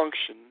deal and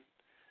function,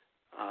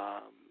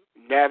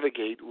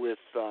 navigate with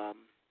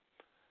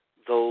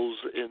those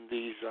in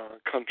these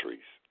countries.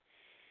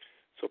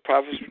 So,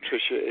 Prophet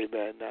Patricia,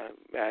 amen, I'm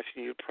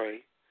asking you to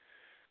pray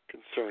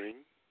concerning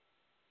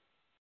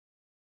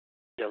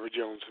Deborah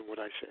Jones and what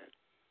I said.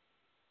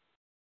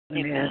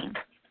 Amen.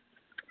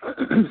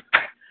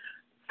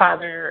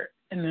 Father,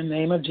 in the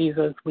name of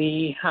Jesus,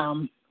 we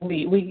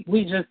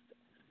just,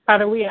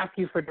 Father, we ask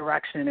you for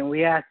direction, and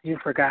we ask you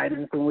for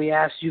guidance, and we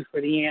ask you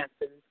for the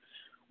answers.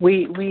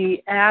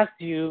 We ask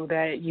you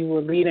that you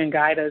will lead and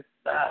guide us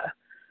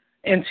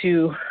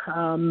into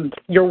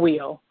your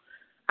will.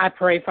 I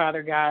pray,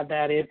 Father God,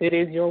 that if it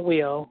is your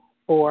will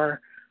for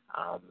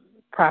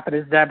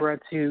Prophetess Deborah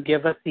to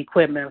give us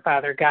equipment,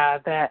 Father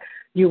God, that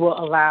you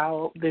will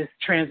allow this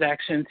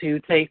transaction to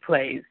take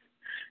place.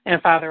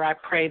 And, Father, I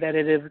pray that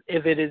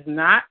if it is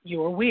not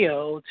your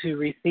will to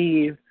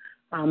receive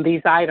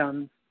these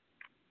items,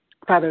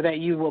 Father, that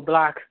you will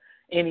block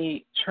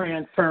any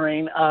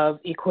transferring of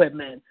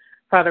equipment.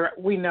 Father,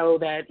 we know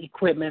that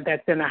equipment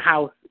that's in a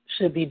house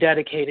should be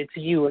dedicated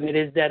to you, and it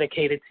is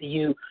dedicated to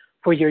you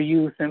for your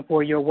use and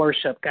for your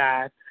worship,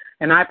 God.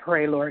 And I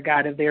pray, Lord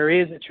God, if there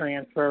is a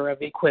transfer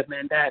of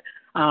equipment, that,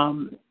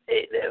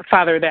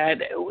 Father, that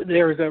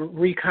there is a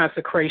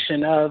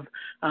reconsecration of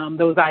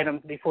those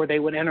items before they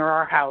would enter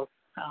our house.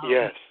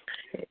 Yes.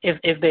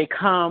 If they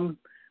come,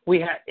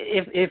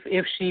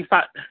 if she,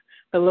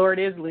 the Lord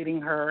is leading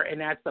her, and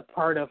that's a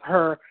part of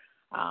her.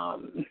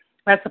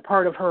 That's a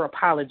part of her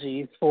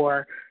apologies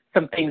for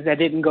some things that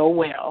didn't go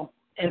well,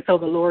 and so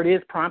the Lord is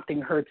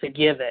prompting her to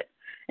give it.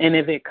 And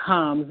if it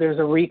comes, there's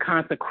a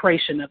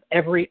reconsecration of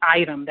every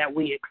item that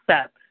we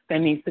accept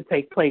that needs to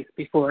take place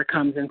before it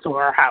comes into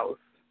our house.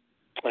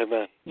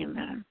 Amen.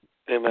 Amen.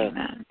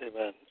 Amen.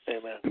 Amen.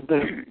 Amen.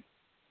 Amen.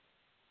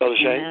 Brother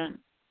Shane?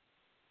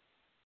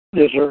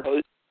 Yes,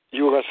 sir.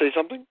 You were going to say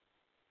something?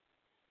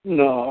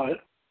 No,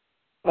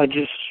 I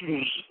just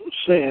was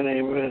saying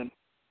amen.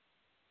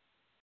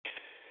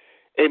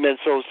 Amen.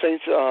 So,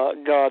 saints,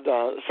 God,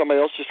 somebody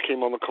else just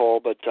came on the call,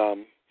 but,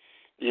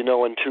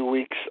 in 2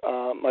 weeks,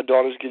 my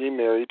daughter's getting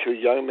married to a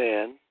young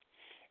man.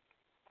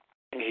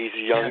 He's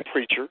a young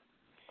preacher.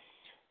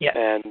 Yeah.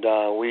 And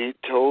we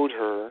told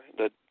her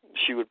that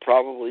she would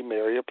probably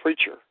marry a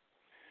preacher.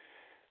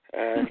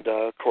 And,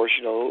 of course,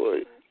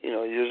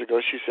 years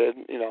ago she said,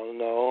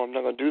 no, I'm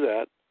not going to do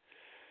that.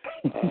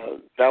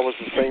 That was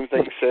the same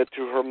thing said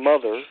to her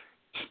mother,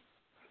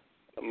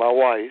 my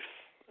wife,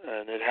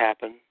 and it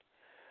happened.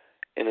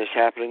 And it's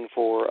happening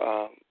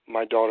for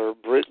my daughter,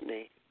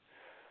 Brittany,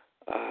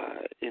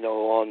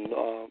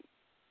 on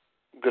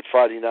Good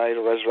Friday night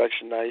or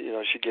Resurrection night.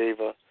 She gave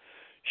a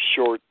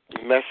short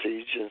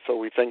message, and so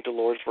we thank the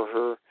Lord for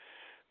her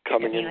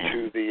coming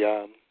into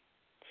the,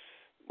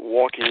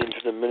 walking into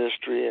the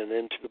ministry and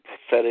into the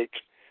prophetic.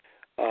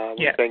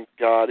 We thank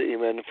God,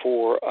 amen,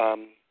 for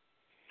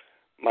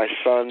my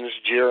sons.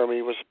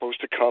 Jeremy was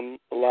supposed to come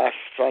last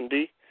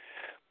Sunday,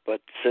 but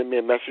sent me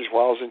a message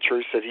while I was in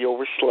church that he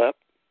overslept.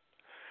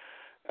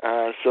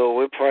 So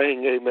we're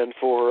praying, amen,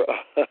 for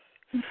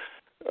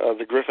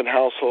the Griffin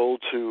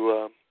household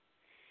to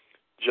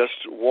just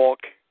walk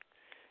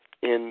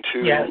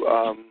into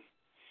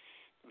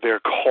their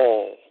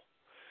call.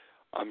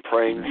 I'm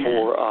praying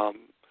for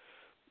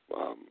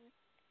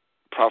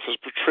Prophet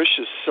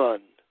Patricia's son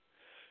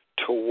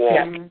to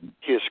walk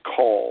his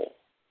call.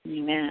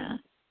 Amen.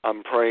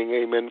 I'm praying,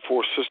 amen,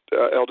 for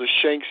Sister Elder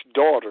Shank's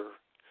daughter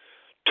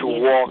to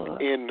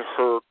walk in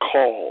her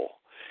call.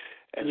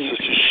 And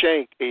Sister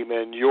Shank,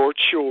 amen, your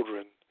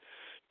children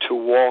to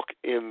walk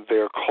in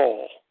their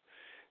call.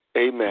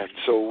 Amen.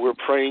 So we're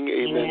praying,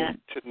 amen,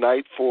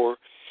 tonight for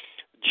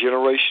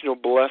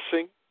generational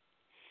blessing,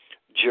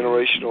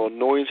 generational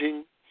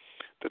anointing,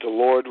 that the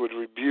Lord would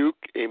rebuke,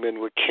 amen,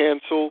 would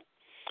cancel,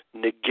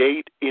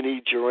 negate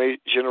any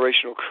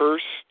generational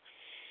curse,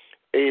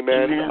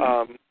 amen,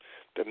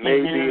 that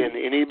may be in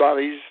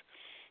anybody's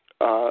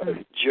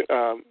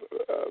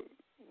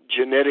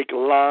genetic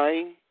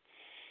line.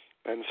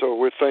 And so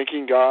we're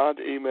thanking God,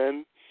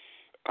 amen,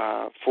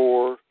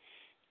 for,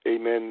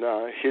 amen,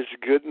 his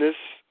goodness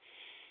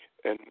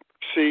and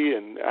mercy.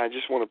 And I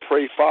just want to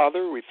pray,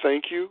 Father, we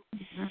thank you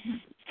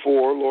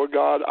for, Lord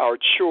God, our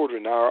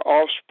children, our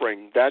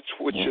offspring, that's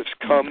which has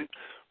come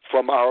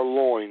from our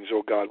loins,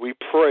 oh God. We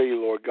pray,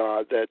 Lord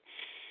God, that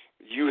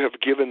you have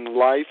given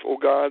life, oh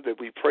God, that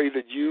we pray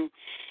that you,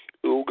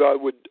 oh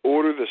God, would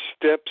order the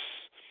steps,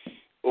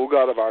 oh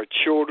God, of our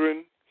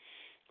children,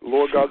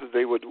 Lord God, that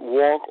they would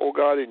walk, oh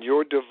God, in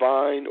your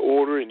divine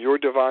order, in your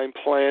divine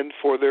plan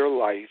for their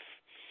life.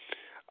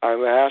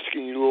 I'm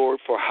asking you, Lord,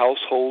 for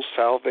household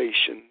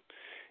salvation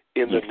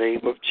in the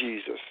name of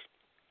Jesus.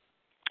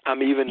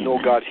 I'm even,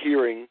 Lord God,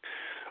 hearing,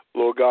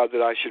 Lord God,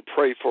 that I should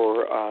pray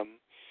for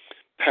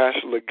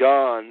Pastor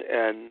Lagan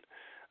and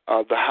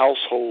the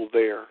household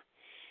there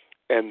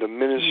and the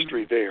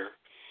ministry there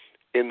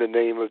in the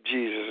name of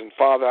Jesus. And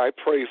Father, I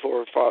pray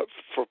for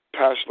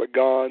Pastor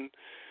Lagan,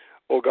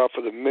 oh God,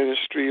 for the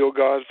ministry, oh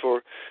God,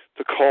 for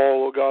the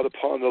call, oh God,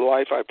 upon the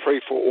life. I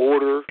pray for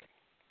order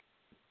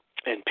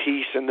and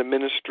peace in the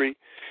ministry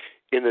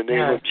in the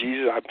name of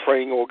Jesus. I'm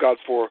praying, oh God,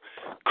 for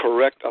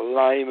correct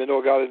alignment,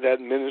 oh God, in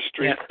that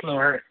ministry. Yes,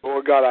 Lord.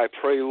 Lord God, I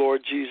pray,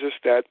 Lord Jesus,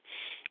 that,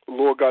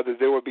 Lord God, that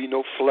there will be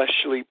no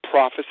fleshly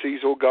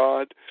prophecies, oh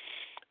God,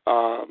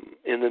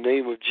 in the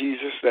name of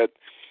Jesus, that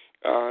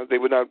they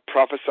would not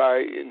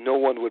prophesy, no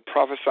one would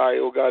prophesy,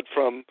 oh God,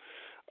 from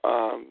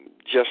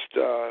just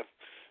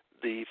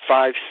the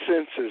five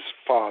senses,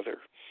 Father,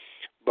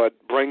 but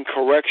bring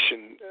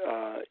correction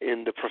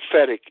in the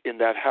prophetic in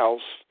that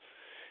house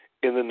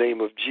in the name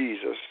of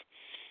Jesus.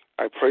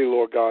 I pray,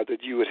 Lord God,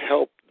 that you would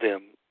help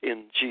them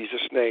in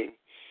Jesus' name.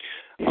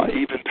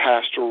 Even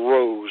Pastor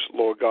Rose,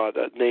 Lord God,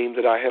 that name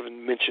that I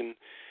haven't mentioned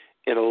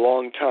in a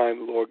long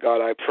time, Lord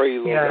God, I pray,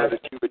 Lord God,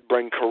 that you would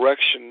bring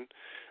correction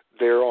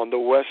there on the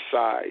west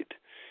side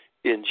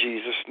in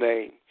Jesus'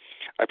 name.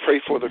 I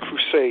pray for the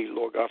crusade,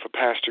 Lord God, for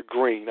Pastor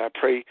Green. I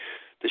pray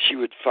that she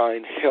would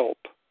find help,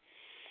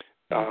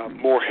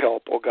 more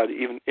help, oh God,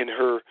 even in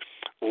her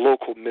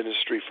local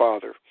ministry,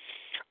 Father.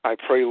 I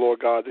pray, Lord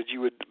God, that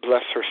you would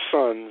bless her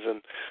sons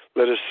and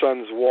let her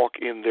sons walk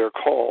in their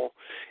call.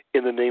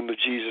 In the name of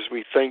Jesus,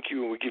 we thank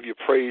you and we give you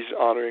praise,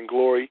 honor, and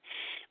glory.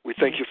 We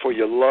thank you for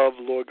your love,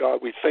 Lord God.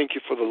 We thank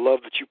you for the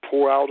love that you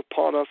pour out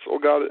upon us, oh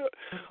God,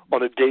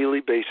 on a daily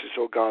basis,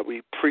 oh God.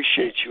 We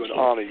appreciate you and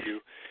honor you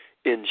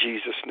in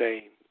Jesus'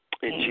 name.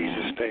 In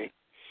Jesus' name.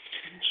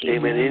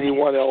 Amen.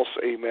 Anyone else,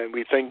 amen.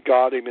 We thank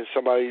God, amen.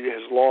 Somebody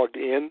has logged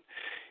in.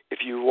 If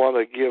you want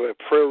to give a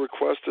prayer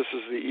request, this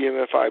is the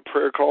EMFI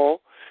prayer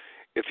call.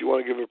 If you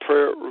want to give a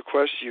prayer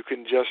request, you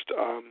can just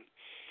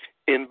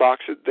inbox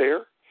it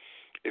there.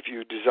 If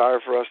you desire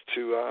for us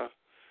to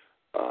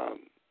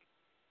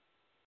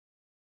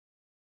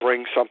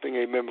bring something,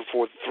 amen,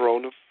 before the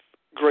throne of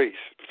grace,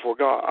 before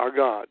God,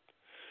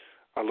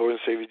 our Lord and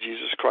Savior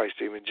Jesus Christ,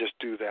 amen, just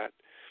do that.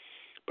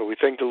 But we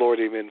thank the Lord,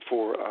 amen,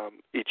 for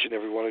each and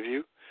every one of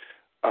you.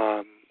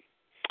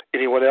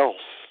 Anyone else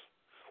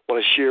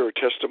want to share a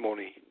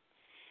testimony?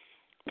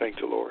 Thank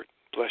the Lord.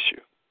 Bless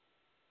you.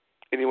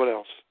 Anyone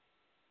else?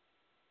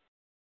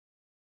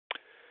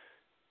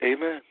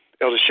 Amen.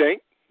 Elder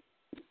Shank?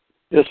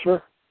 Yes,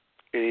 sir.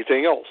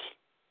 Anything else?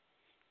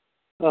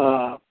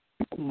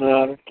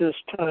 Not at this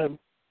time.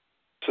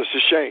 Sister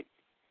Shank?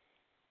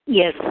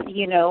 Yes,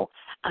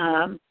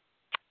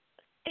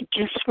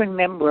 just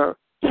remember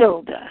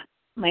Hilda,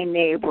 my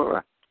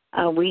neighbor.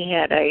 We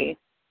had a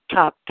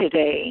talk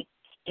today,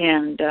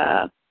 and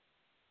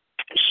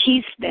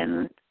she's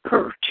been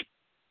hurt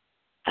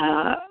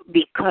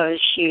because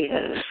she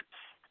has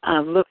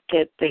looked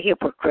at the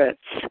hypocrites,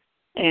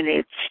 and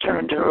it's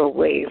turned her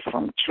away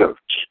from church.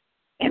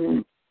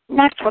 And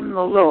not from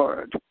the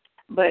Lord,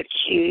 but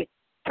she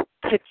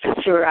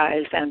fixes her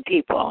eyes on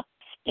people.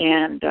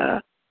 And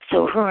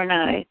so her and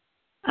I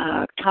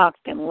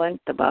talked in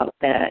length about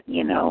that,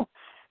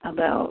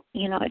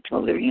 I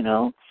told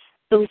her,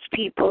 those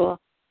people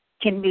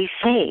can be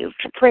saved.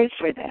 Pray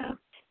for them.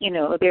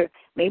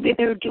 Maybe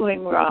they're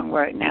doing wrong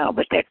right now,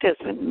 but that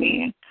doesn't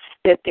mean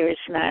that there's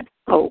not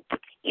hope,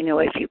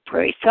 if you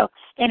pray. So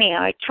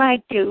anyhow, I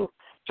tried to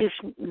just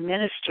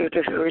minister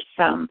to her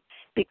some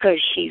because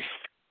she's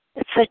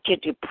such a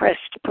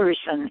depressed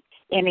person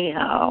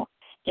anyhow,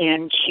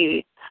 and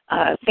she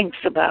thinks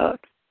about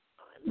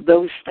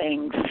those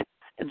things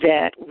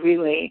that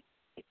really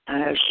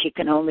she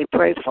can only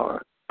pray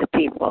for the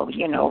people,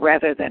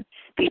 rather than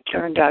be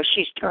turned out.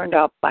 She's turned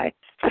out by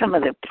some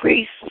of the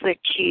priests that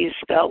she's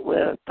dealt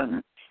with,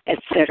 and et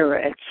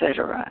cetera,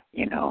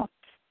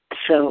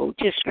 So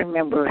just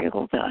remember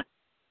Hilda.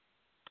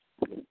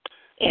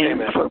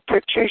 And Amen. for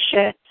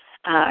Patricia,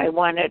 I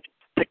wanted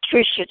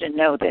Patricia to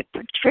know that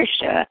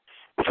Patricia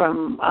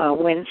from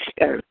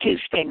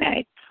Tuesday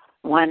night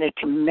wanted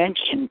to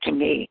mention to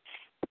me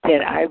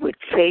that I would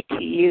say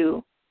to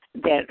you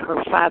that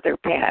her father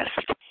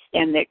passed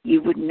and that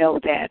you would know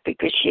that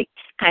because she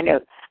kind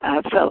of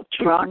felt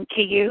drawn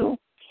to you.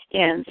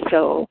 And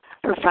so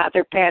her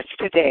father passed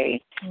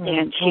today,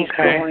 and she's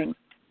going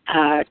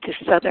to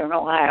Southern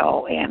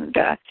Ohio. And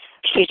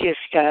she just,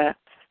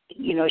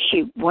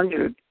 she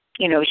wondered,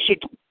 she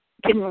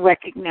didn't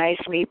recognize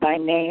me by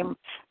name,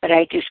 but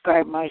I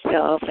described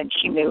myself, and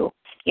she knew,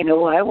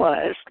 who I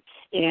was.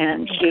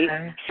 And she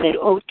said,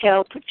 "Oh,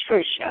 tell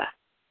Patricia."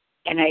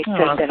 And I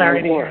said that I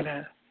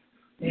would.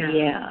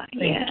 Yeah.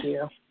 Thank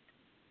you.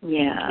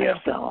 Yeah. Thank you.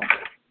 So,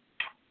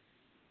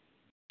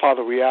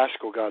 Father, we ask,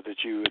 oh God,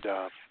 that you would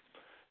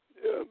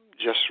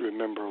just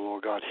remember,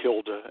 Lord God,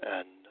 Hilda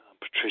and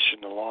Patricia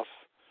in the loss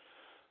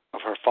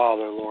of her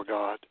father, Lord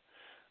God.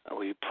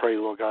 We pray,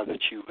 Lord God,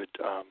 that you would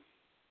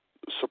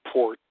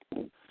support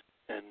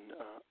and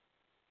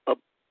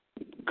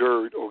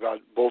upgird, oh God,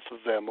 both of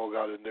them, oh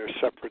God, in their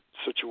separate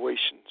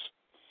situations.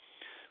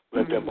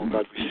 Let them, oh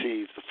God,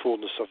 receive the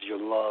fullness of your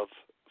love,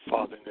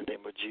 Father, in the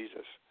name of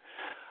Jesus.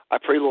 I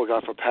pray, Lord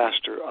God, for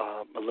Pastor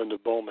Melinda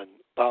Bauman,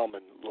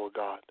 Lord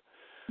God.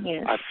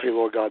 yes. I pray,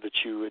 Lord God, that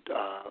you would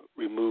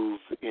remove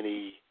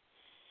any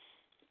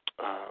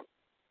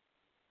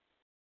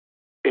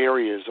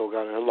areas, oh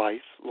God, in her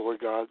life, Lord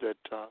God, that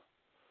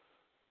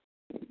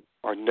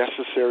are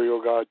necessary,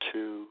 oh God,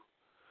 to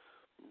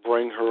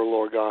bring her,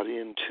 Lord God,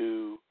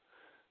 into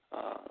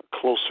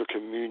closer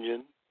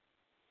communion,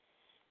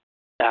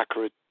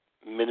 accurate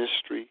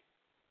ministry,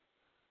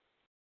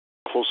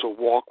 closer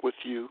walk with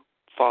you,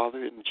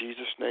 Father, in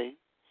Jesus' name.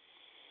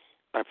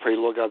 I pray,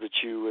 Lord God,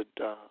 that you would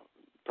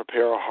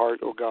prepare a heart,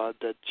 oh God,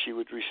 that she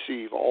would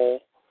receive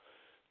all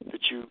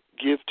that you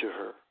give to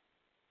her.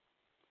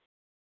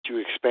 To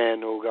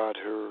expand, oh God,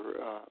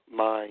 her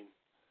mind,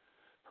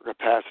 her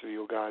capacity,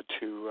 oh God,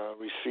 to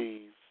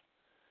receive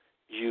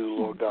you,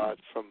 Lord God,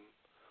 from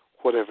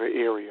whatever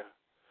area.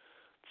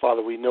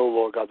 Father, we know,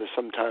 Lord God, that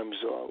sometimes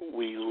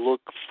we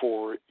look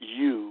for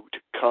you to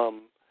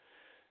come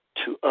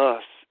to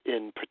us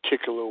in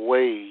particular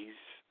ways,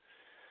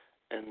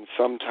 and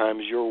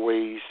sometimes your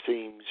ways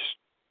seem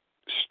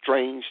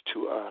strange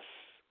to us.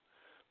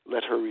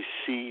 Let her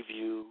receive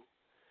you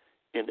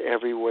in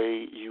every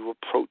way you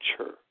approach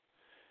her.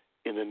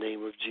 In the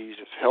name of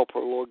Jesus. Help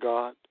her, Lord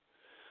God.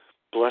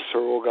 Bless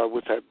her, oh God,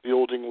 with that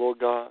building, Lord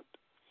God.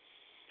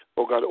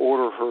 Oh God,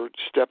 order her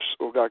steps,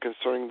 oh God,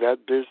 concerning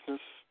that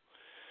business.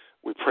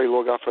 We pray,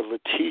 Lord God, for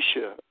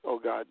Letitia, oh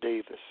God,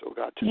 Davis, oh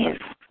God, tonight.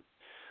 Yes.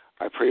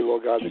 I pray,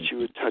 Lord God, that you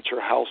would touch her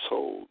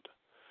household,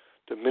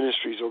 the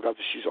ministries, oh God,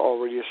 that she's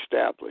already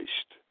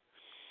established.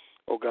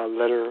 Oh God,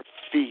 let her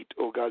feet,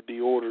 oh God,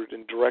 be ordered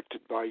and directed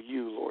by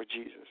you, Lord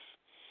Jesus.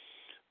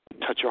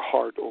 Touch her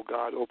heart, oh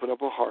God. Open up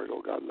her heart,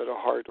 oh God. Let her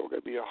heart, oh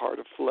God, be a heart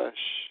of flesh.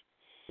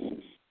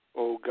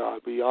 Oh God,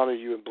 we honor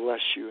you and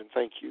bless you and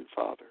thank you,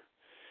 Father.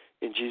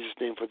 In Jesus'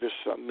 name for this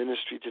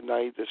ministry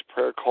tonight, this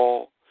prayer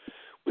call.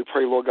 We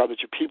pray, Lord God, that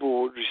your people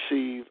will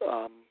receive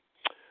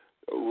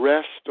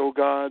rest, oh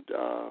God,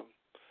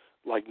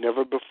 like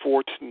never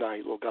before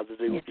tonight, Lord God, that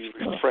they will be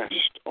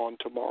refreshed on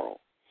tomorrow.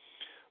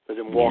 Let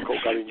them walk, oh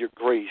God, in your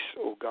grace,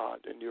 oh God,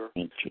 in your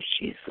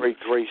great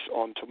grace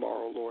on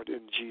tomorrow, Lord,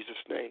 in Jesus'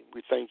 name.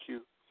 We thank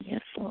you.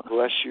 Yes, Lord.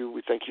 Bless you.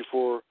 We thank you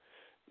for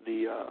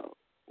the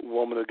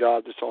woman of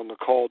God that's on the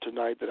call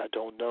tonight that I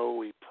don't know.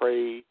 We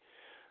pray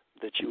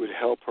that you would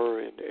help her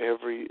in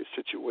every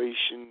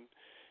situation,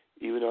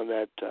 even on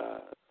that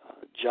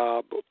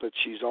job that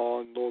she's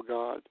on, Lord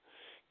God.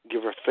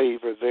 Give her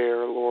favor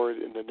there, Lord,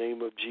 in the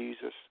name of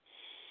Jesus.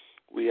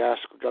 We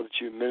ask, God,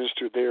 that you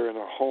minister there in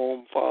her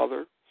home,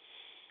 Father.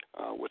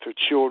 With her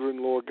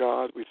children, Lord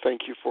God. We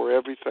thank you for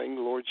everything,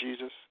 Lord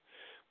Jesus.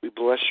 We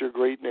bless your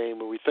great name,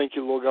 and we thank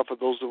you, Lord God, for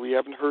those that we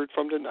haven't heard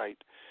from tonight.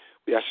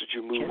 We ask that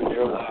you move in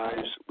their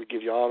lives. We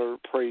give you honor,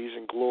 praise,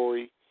 and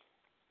glory,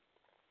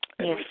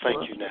 and we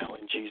thank you now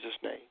in Jesus'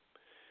 name.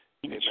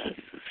 In Amen.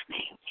 Jesus'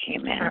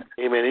 name. Amen.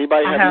 Amen.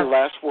 Anybody have any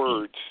last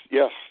words?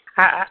 Yes.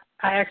 I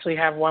actually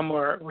have one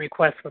more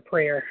request for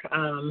prayer.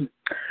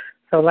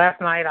 So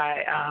last night,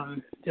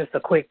 just a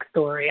quick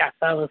story. I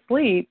fell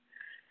asleep.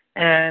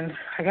 And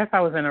I guess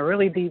I was in a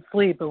really deep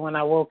sleep, but when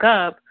I woke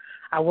up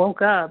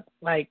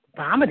like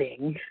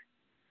vomiting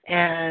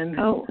and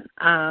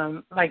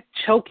like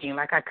choking,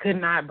 like I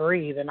could not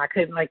breathe, and I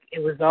couldn't, like, it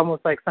was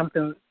almost like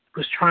something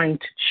was trying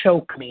to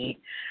choke me.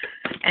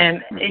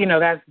 And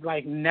that's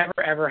like never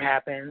ever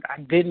happened.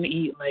 I didn't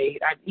eat late.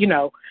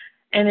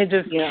 And it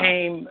just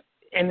came,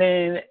 and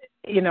then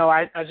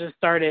I just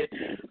started.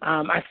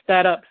 I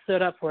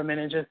stood up for a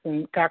minute,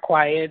 and got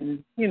quiet,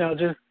 and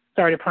just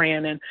started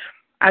praying. And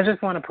I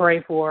just want to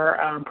pray for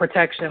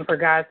protection for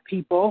God's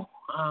people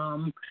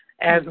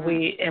as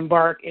we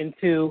embark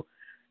into,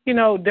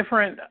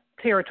 different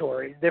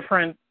territories,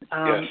 different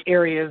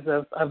areas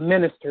of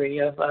ministry,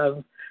 of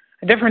a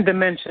different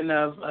dimension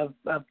of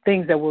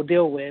things that we'll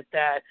deal with,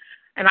 that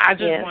And I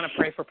just want to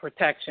pray for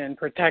protection,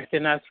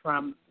 protecting us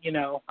from,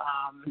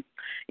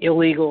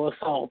 illegal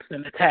assaults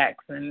and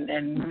attacks and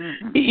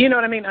you know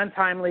what I mean,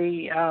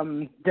 untimely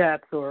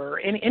deaths or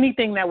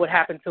anything that would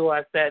happen to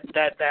us that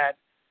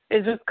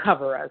is just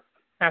cover us.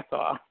 That's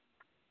all.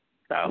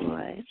 So.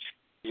 Right.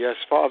 Yes,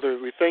 Father,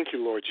 we thank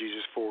you, Lord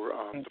Jesus, for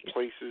the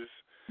places,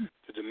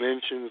 the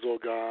dimensions, oh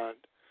God,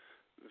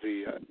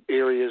 the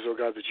areas, oh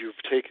God, that you've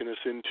taken us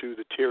into,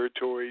 the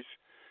territories,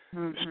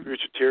 the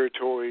spiritual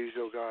territories,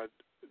 oh God,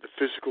 the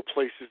physical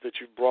places that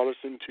you've brought us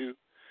into.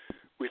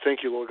 We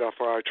thank you, Lord God,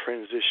 for our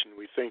transition.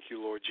 We thank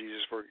you, Lord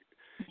Jesus, for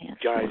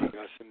guiding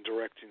us and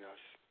directing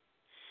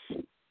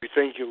us. We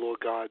thank you, Lord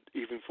God,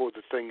 even for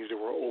the things that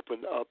were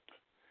opened up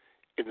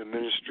in the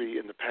ministry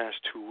in the past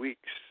 2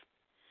 weeks,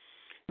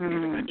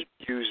 even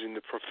using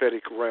the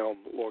prophetic realm,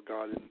 Lord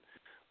God, and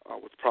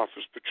with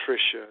Prophetess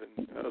Patricia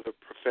and other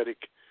prophetic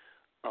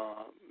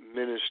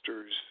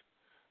ministers,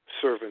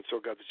 servants, oh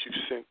God, that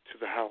you've sent to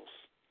the house.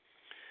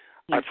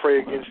 I pray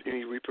against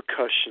any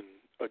repercussion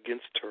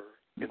against her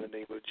in the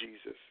name of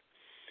Jesus.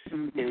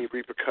 Any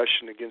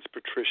repercussion against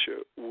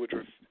Patricia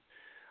Woodruff,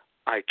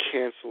 I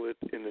cancel it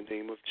in the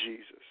name of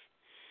Jesus.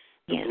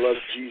 The blood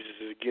of Jesus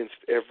is against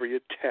every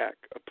attack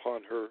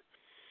upon her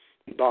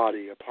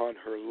body, upon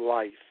her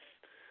life,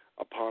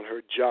 upon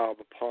her job,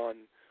 upon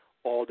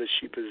all that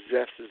she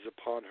possesses,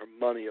 upon her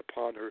money,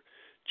 upon her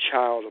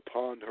child,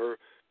 upon her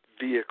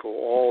vehicle,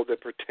 all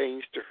that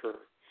pertains to her.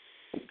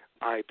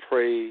 I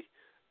pray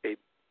a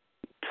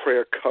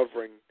prayer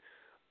covering,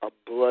 a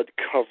blood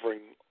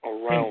covering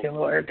around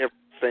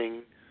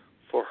everything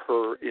for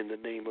her in the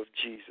name of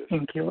Jesus.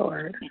 Thank you,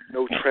 Lord.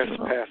 No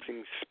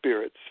trespassing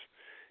spirits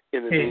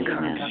in the name of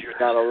Jesus. You're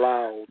not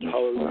allowed.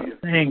 Hallelujah.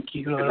 Thank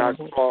you, Lord. Do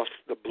not cross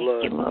the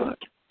blood of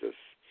Jesus.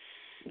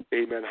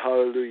 Amen.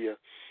 Hallelujah.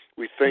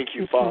 We thank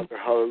you, Father,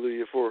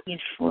 hallelujah, for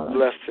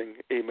blessing,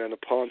 amen,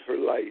 upon her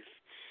life.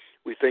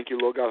 We thank you,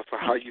 Lord God, for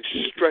how you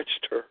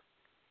stretched her.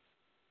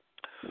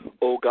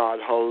 Oh, God,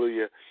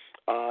 hallelujah.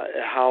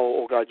 How,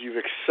 oh, God, you've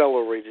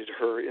accelerated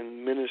her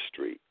in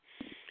ministry,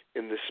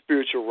 in the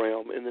spiritual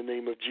realm, in the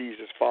name of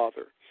Jesus,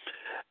 Father.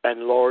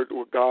 And, Lord,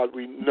 oh, God,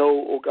 we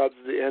know, oh, God,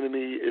 that the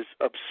enemy is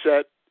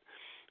upset.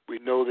 We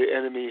know the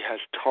enemy has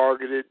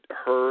targeted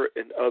her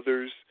and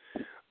others.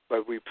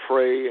 But we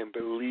pray and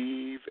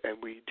believe and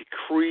we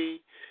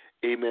decree,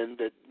 amen,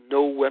 that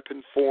no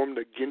weapon formed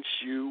against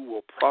you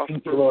will prosper.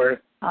 Thank you,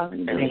 Lord.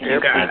 And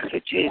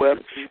every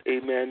weapon,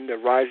 amen, that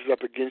rises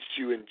up against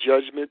you in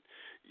judgment,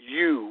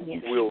 you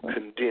will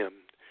condemn.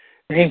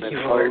 Thank amen. You,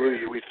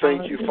 hallelujah. Lord. We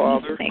thank you,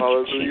 Father,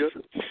 hallelujah,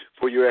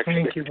 for your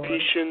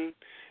expectation,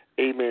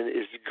 amen,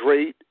 is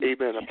great,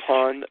 amen,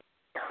 upon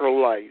her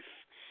life.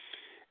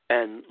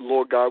 And,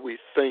 Lord God, we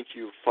thank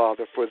you,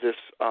 Father, for this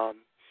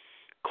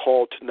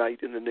call tonight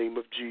in the name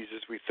of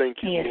Jesus. We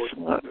thank you,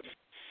 Lord.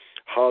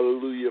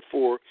 Hallelujah,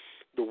 for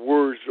the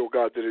words, oh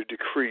God, that are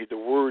decreed, the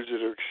words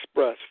that are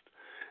expressed,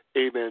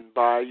 amen,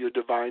 by your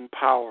divine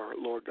power,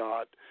 Lord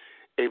God,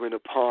 amen,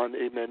 upon,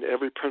 amen,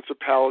 every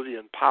principality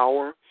and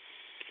power,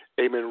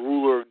 amen,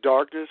 ruler of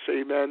darkness,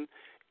 amen,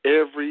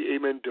 every,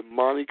 amen,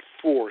 demonic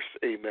force,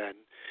 amen.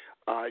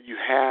 You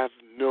have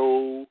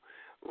no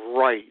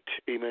right,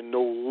 amen,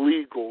 no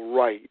legal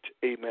right,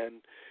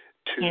 amen,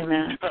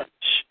 to touch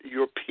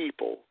your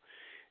people,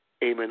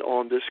 amen,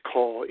 on this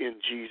call in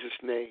Jesus'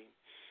 name.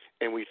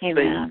 And we thank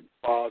you,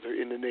 Father,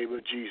 in the name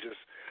of Jesus.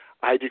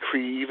 I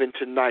decree even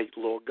tonight,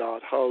 Lord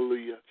God,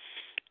 hallelujah,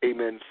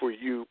 amen, for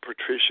you,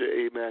 Patricia,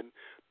 amen,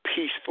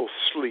 peaceful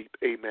sleep,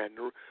 amen,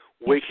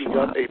 waking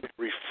up, amen,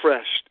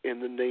 refreshed in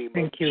the name of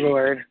Jesus. Thank you,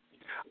 Lord.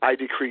 I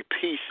decree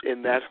peace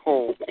in that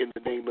home in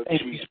the name of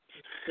Jesus.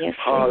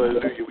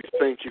 Hallelujah. We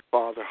thank you,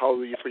 Father,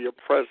 hallelujah, for your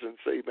presence,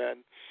 amen.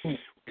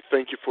 We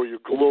thank you for your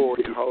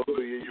glory,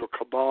 hallelujah, your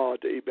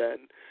kabod,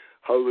 amen.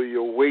 Hallelujah,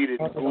 your weighted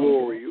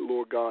glory,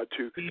 Lord God,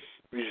 to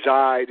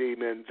reside,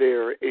 amen,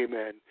 there,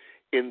 amen,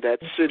 in that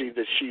city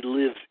that she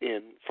lives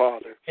in,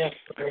 Father. I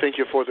thank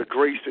you for the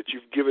grace that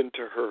you've given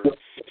to her,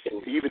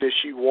 even as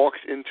she walks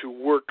into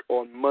work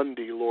on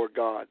Monday, Lord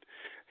God.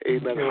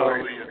 Amen,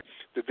 hallelujah,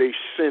 that they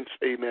sense,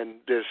 amen,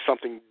 there's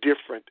something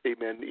different,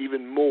 amen,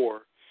 even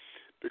more,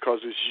 because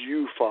it's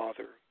you,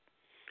 Father.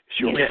 It's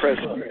your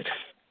presence.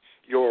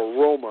 Your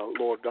aroma,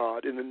 Lord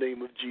God, in the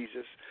name of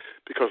Jesus,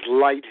 because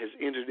light has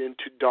entered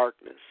into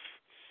darkness.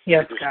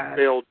 Yes, God.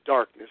 Dispelled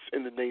darkness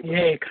in the name of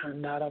Jesus.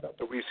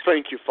 So we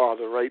thank you,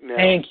 Father, right now.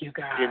 Thank you,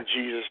 God. In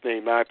Jesus'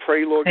 name. I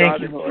pray, Lord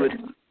God, that you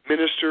would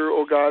minister,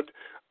 oh God,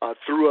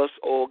 through us,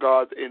 oh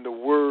God, in the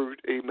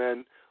word,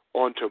 amen,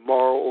 on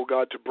tomorrow, oh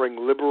God, to bring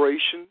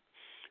liberation,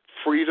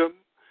 freedom,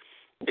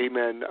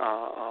 amen,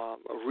 a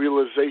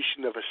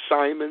realization of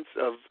assignments,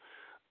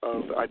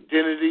 of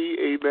identity,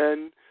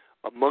 amen,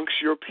 amongst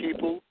your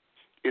people,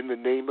 in the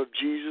name of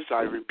Jesus.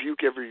 I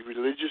rebuke every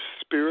religious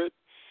spirit,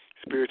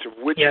 spirits of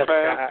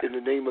witchcraft, in the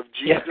name of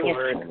Jesus.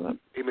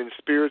 Amen.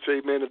 Spirits,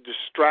 amen, of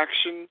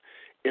distraction,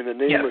 in the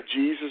name of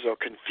Jesus, or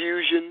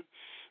confusion,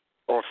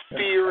 or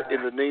fear,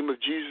 in the name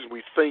of Jesus.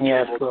 We thank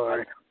you,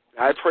 Lord.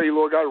 I pray,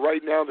 Lord God,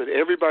 right now that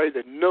everybody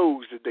that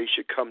knows that they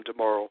should come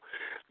tomorrow,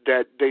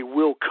 that they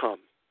will come.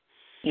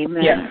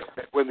 Amen. Yes.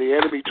 When the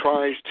enemy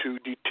tries to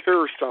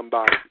deter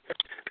somebody,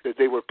 that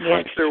they would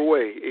press their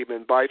way,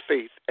 amen, by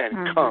faith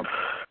and come,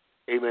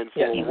 amen,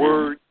 for a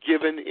word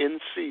given in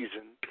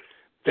season.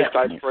 This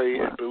I pray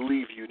and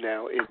believe you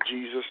now in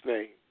Jesus'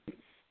 name.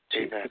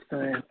 Amen.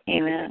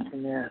 Amen.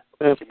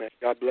 Amen.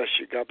 God bless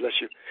you. God bless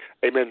you.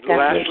 Amen.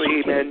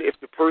 Lastly, amen, if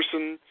the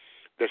person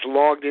that's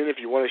logged in, if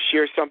you want to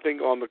share something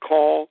on the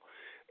call,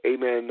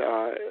 amen,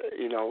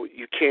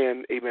 you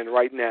can, amen,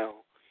 right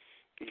now.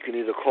 You can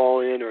either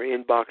call in or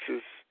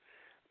inboxes.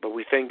 But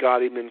we thank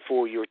God, amen,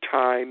 for your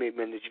time,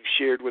 amen, that you've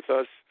shared with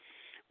us.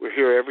 We're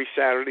here every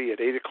Saturday at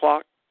 8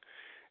 o'clock,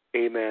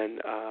 amen,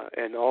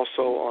 and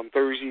also on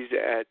Thursdays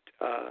at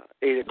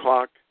 8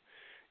 o'clock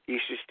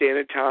Eastern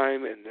Standard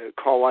Time. And the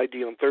call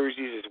ID on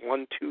Thursdays is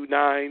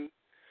 129-988.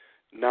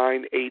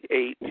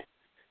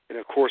 And,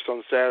 of course,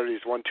 on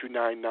Saturdays,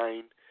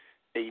 129-989.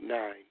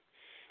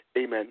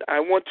 Amen. I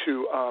want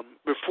to,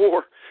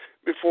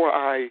 before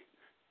I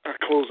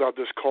close out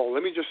this call,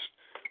 let me just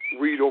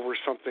read over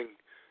something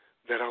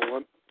that I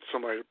want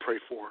somebody to pray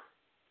for.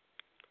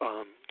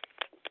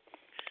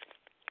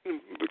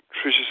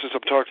 Patricia, since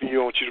I'm talking to you,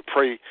 I want you to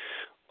pray.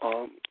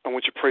 I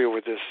want you to pray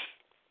over this.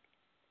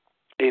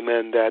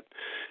 Amen. That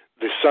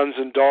the sons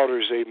and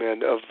daughters,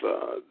 amen, of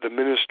the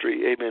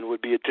ministry, amen,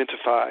 would be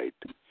identified.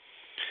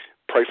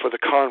 Pray for the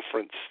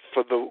conference,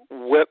 for the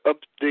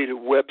updated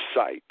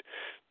website,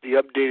 the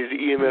updated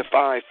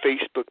EMFI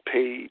Facebook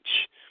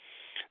page.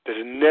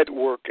 There's a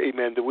network,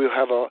 amen, that we'll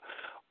have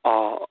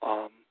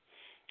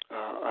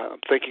I'm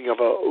thinking of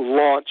a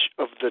launch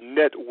of the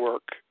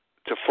network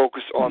to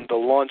focus on the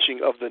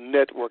launching of the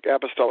network,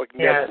 apostolic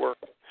network.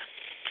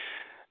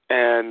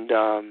 And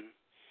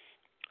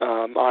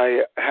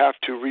I have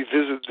to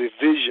revisit the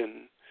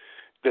vision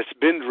that's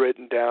been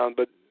written down,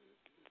 but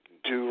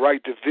to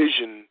write the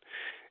vision,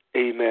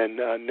 amen,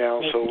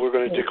 now. So we're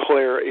going to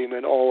declare,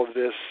 amen, all of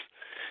this.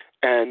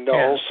 And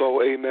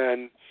also,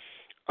 amen,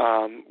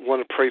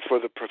 want to pray for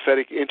the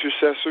prophetic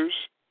intercessors.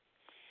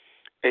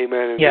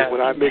 Amen. And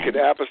when I make an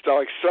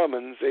apostolic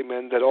summons,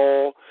 amen, that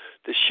all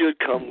that should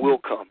come will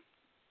come.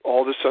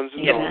 All the sons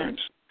and daughters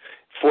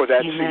for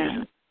that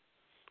season.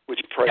 Would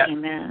you pray?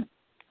 Amen.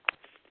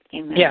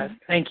 Amen. Yes,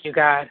 thank you,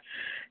 God.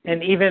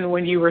 And even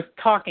when you were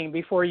talking,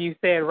 before you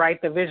said write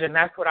the vision,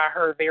 that's what I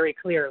heard very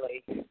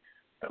clearly.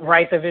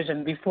 Write the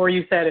vision before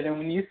you said it. And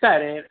when you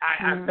said it,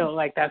 I felt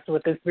like that's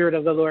what the Spirit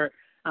of the Lord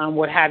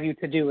would have you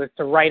to do, is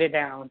to write it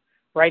down.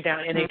 Write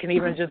down, and it can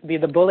even just be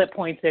the bullet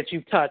points that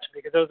you touch,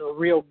 because those are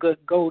real good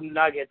golden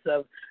nuggets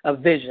of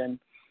vision.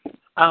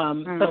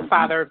 So,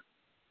 Father,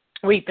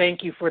 we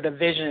thank you for the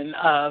vision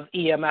of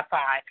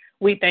EMFI.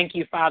 We thank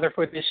you, Father,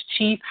 for this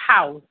chief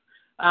house,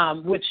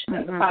 which,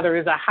 Father,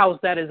 is a house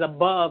that is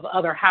above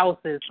other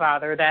houses,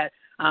 Father, that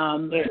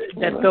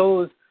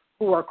those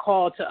who are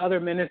called to other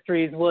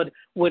ministries would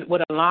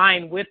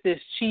align with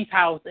this chief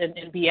house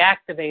and be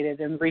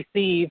activated and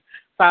receive,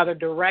 Father,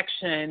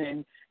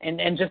 direction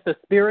and just the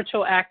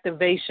spiritual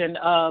activation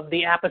of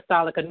the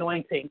apostolic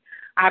anointing.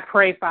 I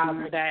pray,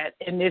 Father, that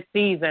in this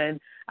season,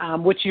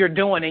 which you're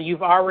doing and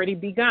you've already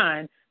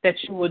begun, that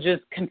you will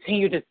just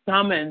continue to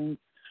summon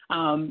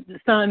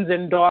sons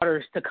and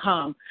daughters to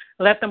come.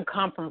 Let them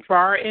come from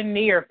far and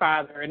near,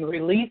 Father, and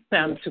release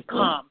them to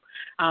come.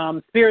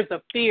 Spirits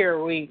of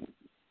fear, we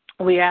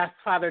ask,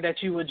 Father,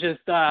 that you would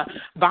just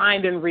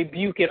bind and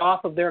rebuke it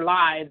off of their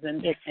lives,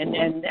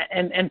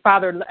 and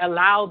Father,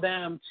 allow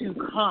them to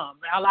come.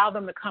 Allow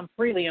them to come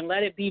freely, and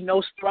let it be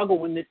no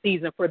struggle in this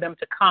season for them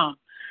to come.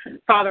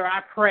 Father,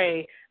 I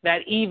pray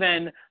that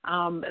even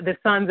the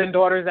sons and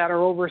daughters that are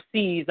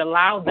overseas,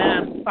 allow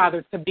them,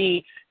 Father,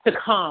 to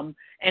come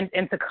and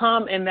to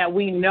come, and that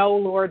we know,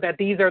 Lord, that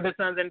these are the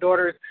sons and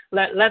daughters.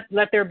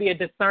 Let there be a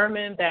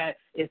discernment that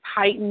is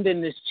heightened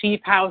in this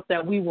chief house,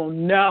 that we will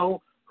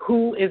know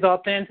who is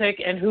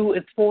authentic and who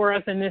is for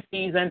us in this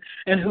season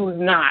and who's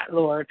not,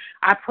 Lord.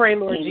 I pray,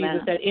 Lord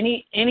Jesus, that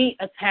any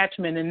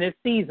attachment in this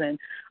season,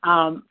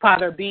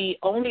 Father, be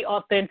only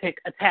authentic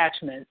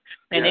attachments,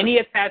 and any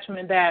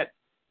attachment that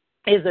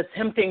is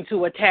attempting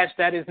to attach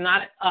that is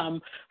not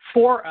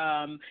for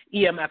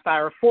EMFI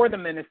or for the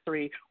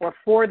ministry or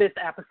for this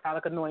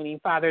apostolic anointing,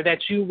 Father, that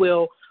you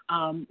will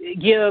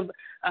give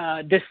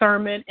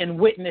discernment and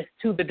witness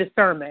to the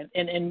discernment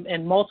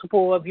and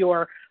multiple of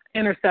your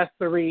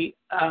intercessory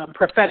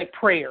prophetic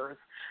prayers.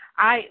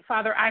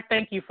 Father, I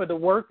thank you for the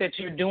work that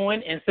you're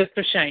doing in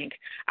Sister Shank.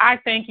 I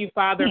thank you,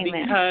 Father,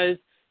 because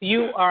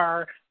you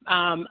are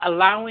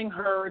allowing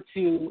her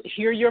to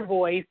hear your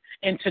voice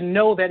and to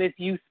know that it's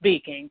you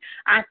speaking.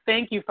 I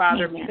thank you,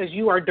 Father, because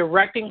you are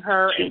directing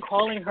her and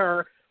calling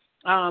her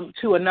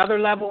to another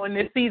level in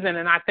this season.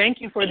 And I thank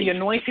you for the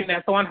anointing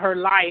that's on her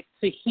life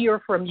to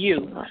hear from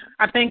you.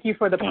 I thank you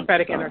for the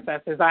prophetic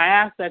intercessors. I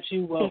ask that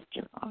you will,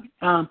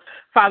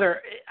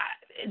 Father,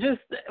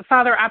 just,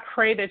 Father, I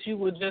pray that you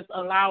would just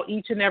allow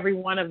each and every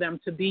one of them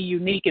to be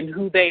unique in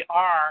who they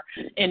are,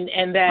 and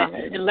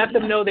let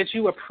them know that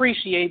you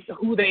appreciate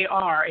who they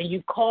are, and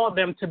you call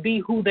them to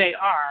be who they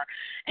are,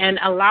 and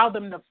allow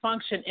them to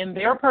function in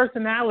their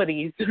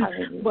personalities.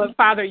 But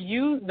Father,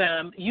 use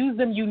them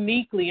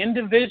uniquely,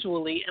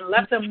 individually, and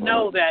let them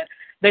know that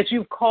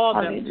you've called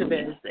them to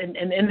this,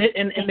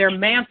 and they're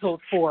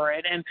mantled for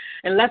it, and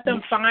let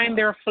them find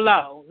their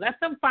flow. Let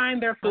them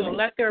find their flow.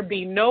 Let there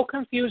be no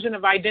confusion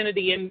of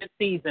identity in this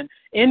season.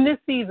 In this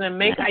season,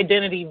 make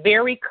identity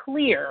very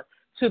clear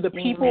to the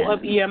people of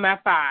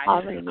EMFI.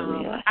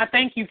 I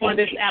thank you for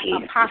this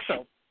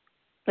apostle.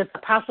 This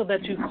apostle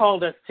that you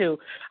called us to.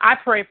 I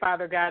pray,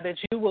 Father God, that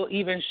you will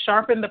even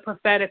sharpen the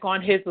prophetic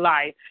on his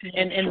life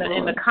and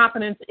the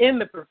confidence in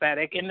the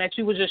prophetic, and that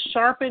you will just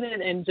sharpen it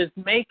and just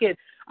make it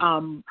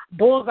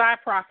bullseye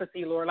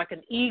prophecy, Lord, like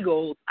an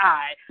eagle's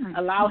eye.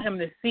 Allow him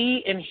to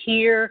see and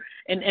hear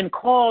and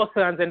call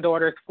sons and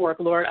daughters forth,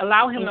 Lord.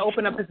 Allow him to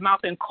open up his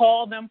mouth and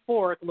call them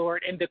forth,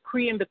 Lord, and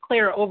decree and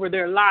declare over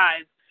their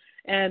lives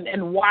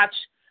and watch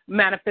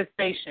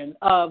manifestation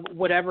of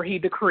whatever he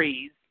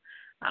decrees.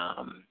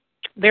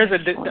 There's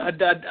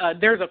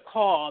a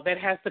call that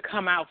has to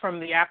come out from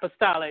the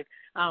apostolic.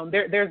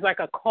 There's like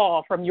a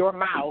call from your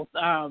mouth,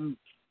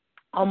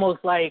 almost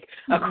like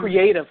a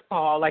creative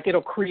call, like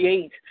it'll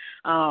create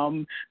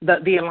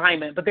the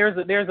alignment. But there's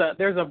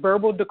a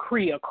verbal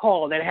decree, a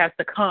call that has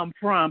to come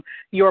from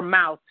your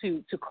mouth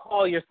to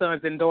call your sons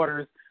and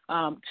daughters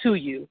to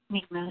you,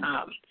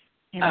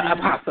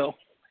 apostle,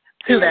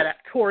 to that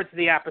towards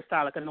the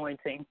apostolic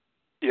anointing.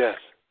 Yes.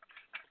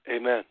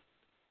 Amen.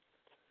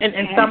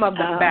 And some of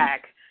them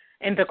back,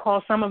 and to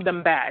call some of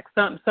them back.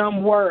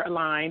 Some were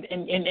aligned,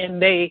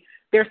 and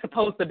they're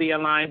supposed to be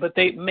aligned, but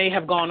they may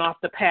have gone off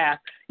the path.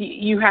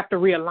 You have to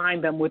realign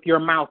them with your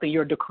mouth and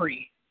your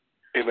decree.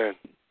 Amen.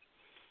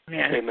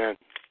 Amen.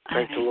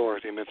 Thank the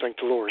Lord. Amen. Thank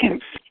the Lord.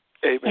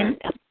 Amen.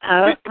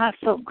 And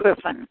Apostle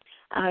Griffin,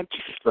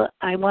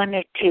 I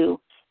wanted to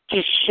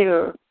just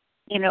share.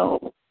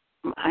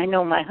 I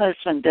know my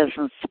husband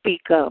doesn't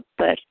speak up,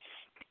 but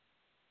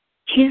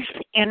his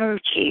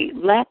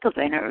lack of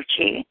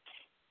energy,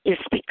 is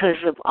because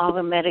of all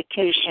the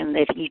medication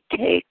that he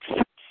takes.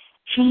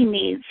 He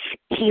needs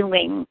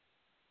healing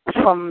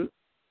from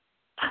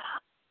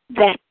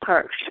that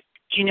part.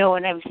 Do you know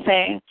what I'm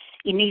saying?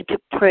 You need to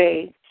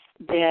pray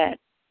that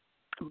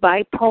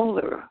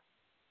bipolar,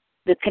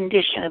 the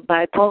condition of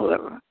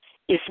bipolar,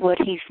 is what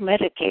he's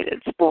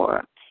medicated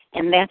for,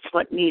 and that's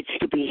what needs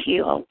to be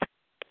healed.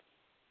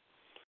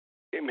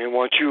 Amen.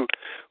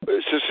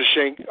 Sister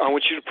Shank, I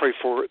want you to pray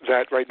for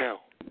that right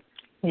now.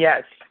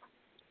 Yes.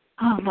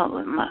 Oh, my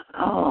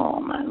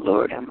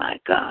Lord and my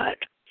God.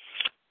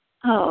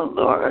 Oh,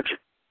 Lord,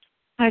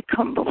 I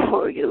come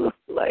before you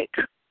like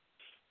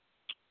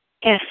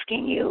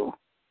asking you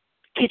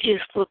to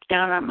just look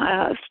down on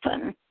my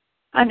husband,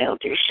 on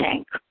Elder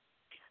Shank.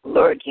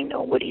 Lord, you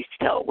know what he's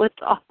dealt with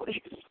all his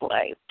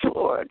life,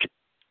 Lord.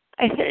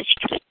 I ask you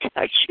to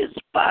touch his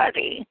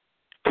body,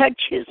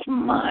 touch his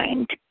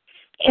mind,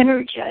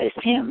 energize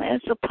him as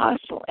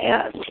Apostle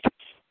asked.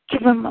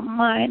 Give him a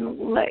mind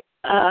like,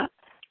 oh,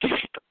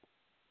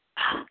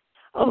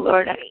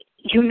 Lord,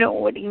 you know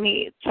what he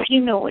needs.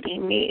 You know what he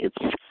needs.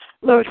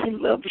 Lord, he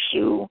loves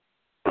you.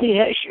 He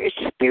has your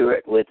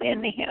spirit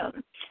within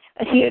him.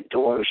 He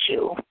adores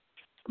you.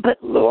 But,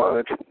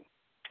 Lord,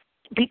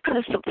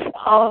 because of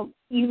all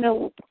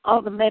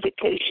the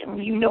medication,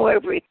 you know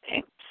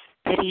everything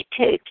that he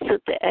takes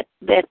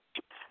that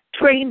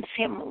trains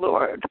him,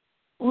 Lord.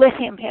 Let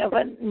him have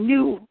a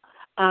new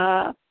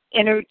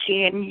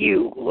energy in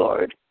you,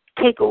 Lord.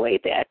 Take away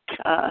that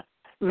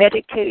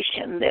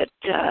medication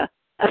that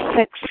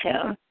affects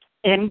him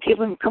and give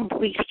him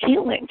complete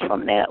healing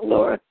from that,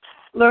 Lord.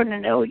 Lord, I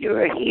know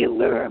you're a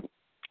healer,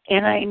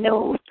 and I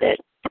know that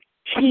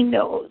he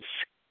knows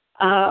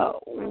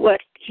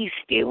what he's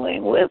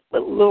dealing with,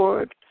 but,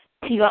 Lord,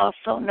 he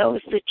also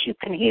knows that you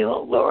can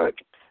heal, Lord.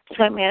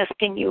 So I'm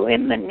asking you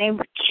in the name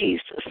of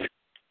Jesus,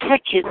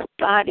 touch his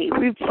body,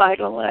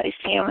 revitalize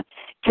him,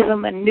 give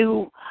him a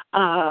new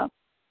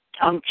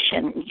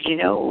unction,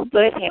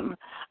 let him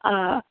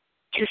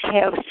just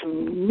have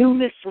some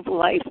newness of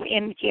life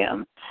in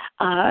him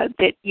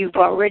that you've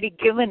already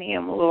given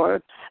him,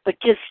 Lord, but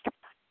just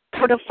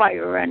put a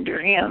fire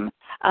under him,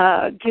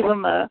 give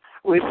him a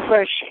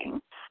refreshing.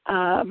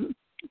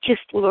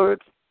 Just,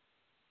 Lord,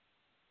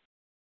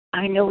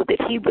 I know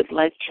that he would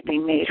like to be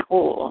made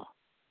whole.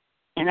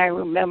 And I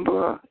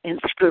remember in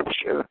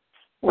Scripture,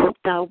 wilt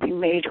thou be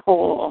made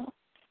whole?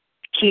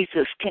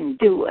 Jesus can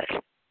do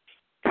it.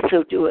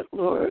 So do it,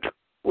 Lord.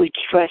 We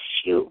trust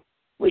you.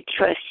 We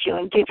trust you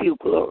and give you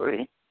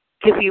glory,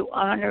 give you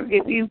honor,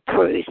 give you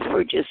praise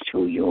for just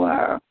who you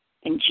are.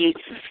 In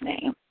Jesus'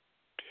 name.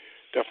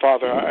 Now,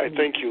 Father, I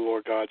thank you,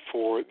 Lord God,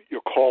 for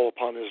your call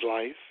upon his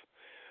life.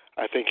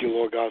 I thank you,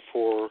 Lord God,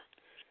 for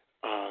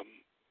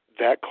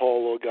that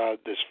call, Lord God,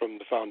 that's from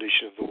the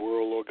foundation of the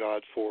world, Lord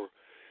God, for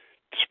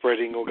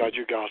spreading, Lord God,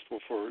 your gospel,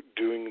 for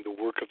doing the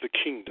work of the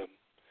kingdom.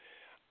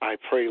 I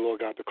pray,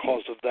 Lord God,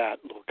 because of that,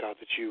 Lord God,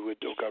 that you would,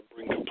 oh God,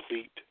 bring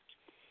complete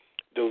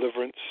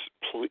deliverance,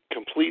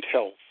 complete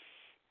health,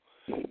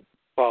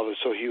 Father,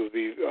 so he would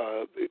be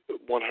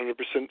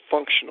 100%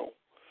 functional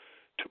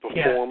to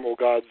perform, oh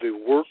God, the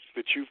work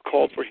that you've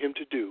called for him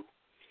to do.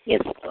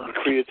 Yes, Lord.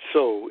 Decree it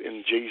so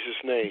in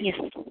Jesus' name.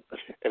 Yes.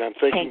 And I'm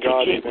thanking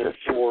God, amen,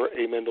 for,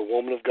 amen, the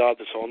woman of God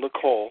that's on the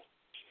call,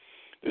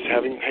 that's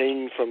having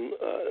pain from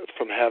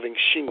having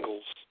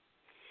shingles.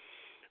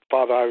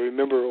 Father, I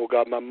remember, oh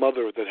God, my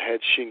mother that had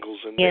shingles,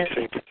 and they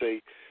say it's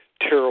a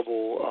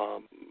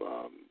terrible,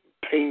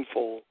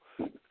 painful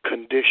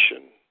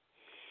condition.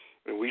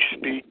 And we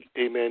speak,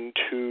 amen,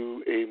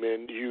 to,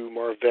 amen, you,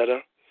 Marvetta,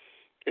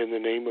 in the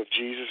name of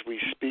Jesus. We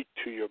speak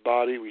to your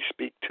body. We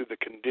speak to the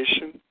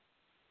condition.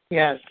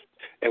 Yes.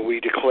 And we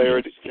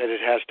declare that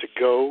it has to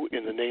go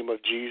in the name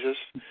of Jesus.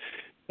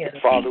 Yes.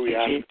 Father, we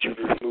ask that you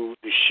remove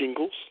the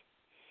shingles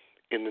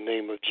in the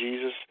name of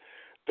Jesus,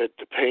 that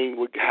the pain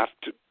would have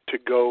to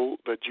go,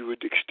 that you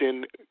would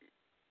extend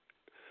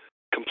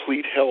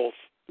complete health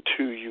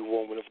to you,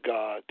 woman of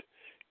God,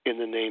 in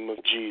the name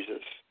of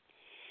Jesus,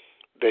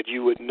 that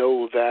you would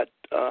know that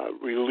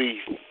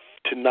relief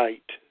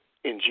tonight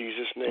in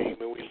Jesus' name.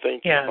 And we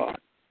thank you, Father.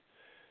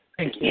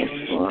 Thank you,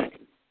 Lord.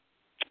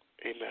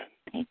 Amen.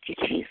 Thank you,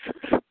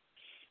 Jesus.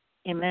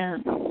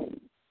 Amen.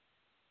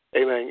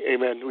 Amen.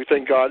 Amen. We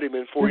thank God,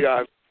 amen, for you.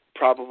 I've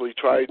probably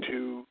tried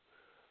to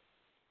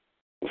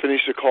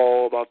finish the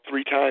call about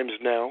 3 times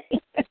now.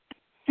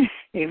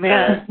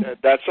 Amen.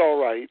 That's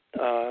all right.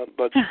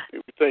 But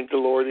we thank the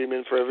Lord,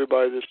 amen, for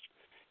everybody that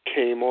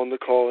came on the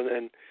call.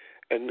 And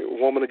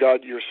woman of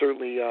God, you're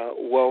certainly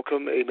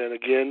welcome. Amen.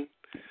 Again,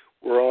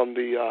 we're on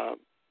the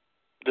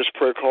this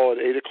prayer call at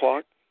 8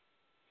 o'clock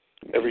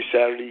every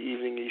Saturday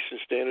evening Eastern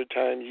Standard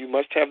Time. You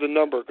must have the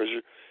number because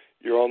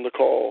you're on the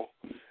call.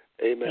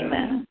 Amen.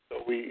 Amen.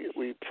 So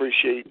we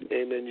appreciate,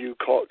 amen, you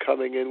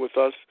coming in with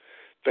us.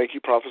 Thank you,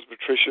 Prophet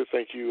Patricia.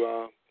 Thank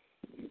you,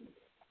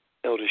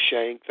 Elder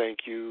Shank.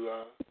 Thank you,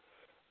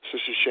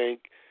 Sister Shank.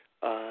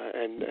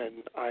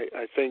 And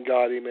I thank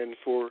God, amen,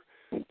 for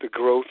the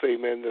growth,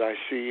 amen, that I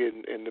see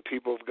in the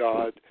people of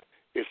God.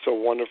 It's so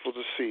wonderful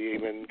to see,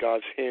 amen,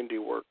 God's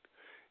handiwork,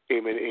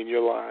 amen, in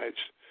your lives.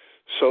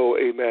 So,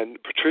 amen.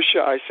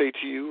 Patricia, I say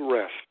to you,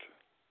 rest.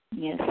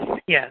 Yes.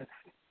 Yes.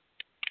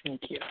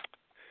 Thank you.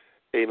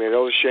 Amen.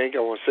 Elder Shank, I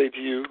want to say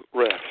to you,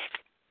 rest.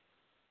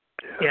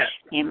 Yes.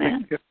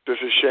 Amen. This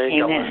is Shank.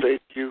 Amen. I want to say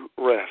to you,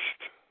 rest.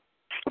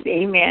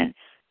 Amen.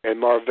 And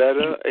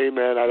Marvetta,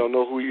 amen, I don't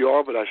know who you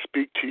are, but I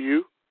speak to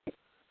you.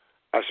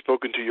 I've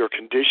spoken to your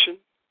condition,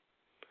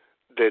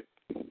 that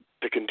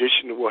the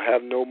condition will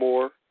have no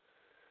more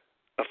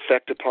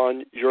effect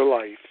upon your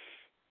life,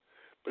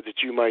 but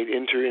that you might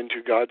enter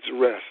into God's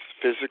rest,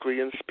 physically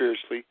and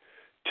spiritually,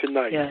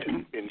 tonight,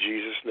 in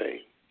Jesus'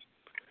 name.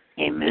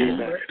 Amen.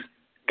 Amen.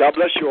 God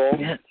bless you all.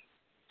 Amen.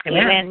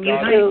 Amen. You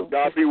too.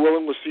 God be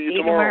willing. We'll see you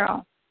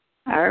tomorrow.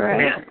 All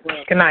right. Amen.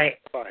 Good night.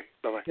 Bye.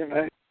 Bye-bye. Good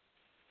night.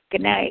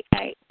 Good night.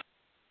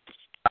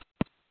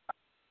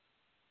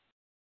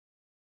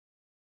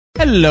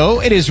 Hello,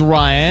 it is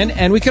Ryan,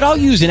 and we could all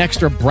use an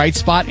extra bright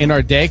spot in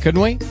our day,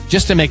 couldn't we?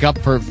 Just to make up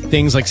for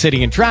things like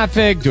sitting in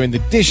traffic, doing the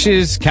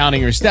dishes,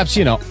 counting your steps,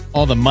 you know,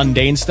 all the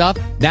mundane stuff.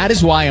 That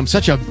is why I'm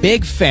such a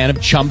big fan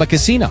of Chumba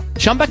Casino.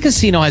 Chumba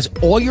Casino has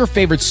all your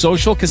favorite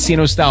social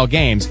casino-style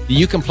games that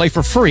you can play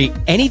for free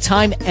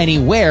anytime,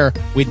 anywhere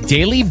with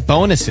daily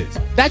bonuses.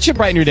 That should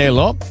brighten your day a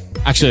little.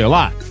 Actually, a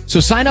lot. So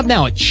sign up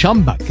now at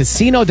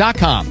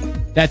ChumbaCasino.com.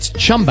 That's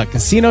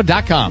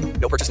ChumbaCasino.com.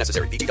 No purchase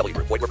necessary. VGW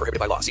Group. Void where prohibited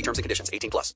by law. See terms and conditions. 18+.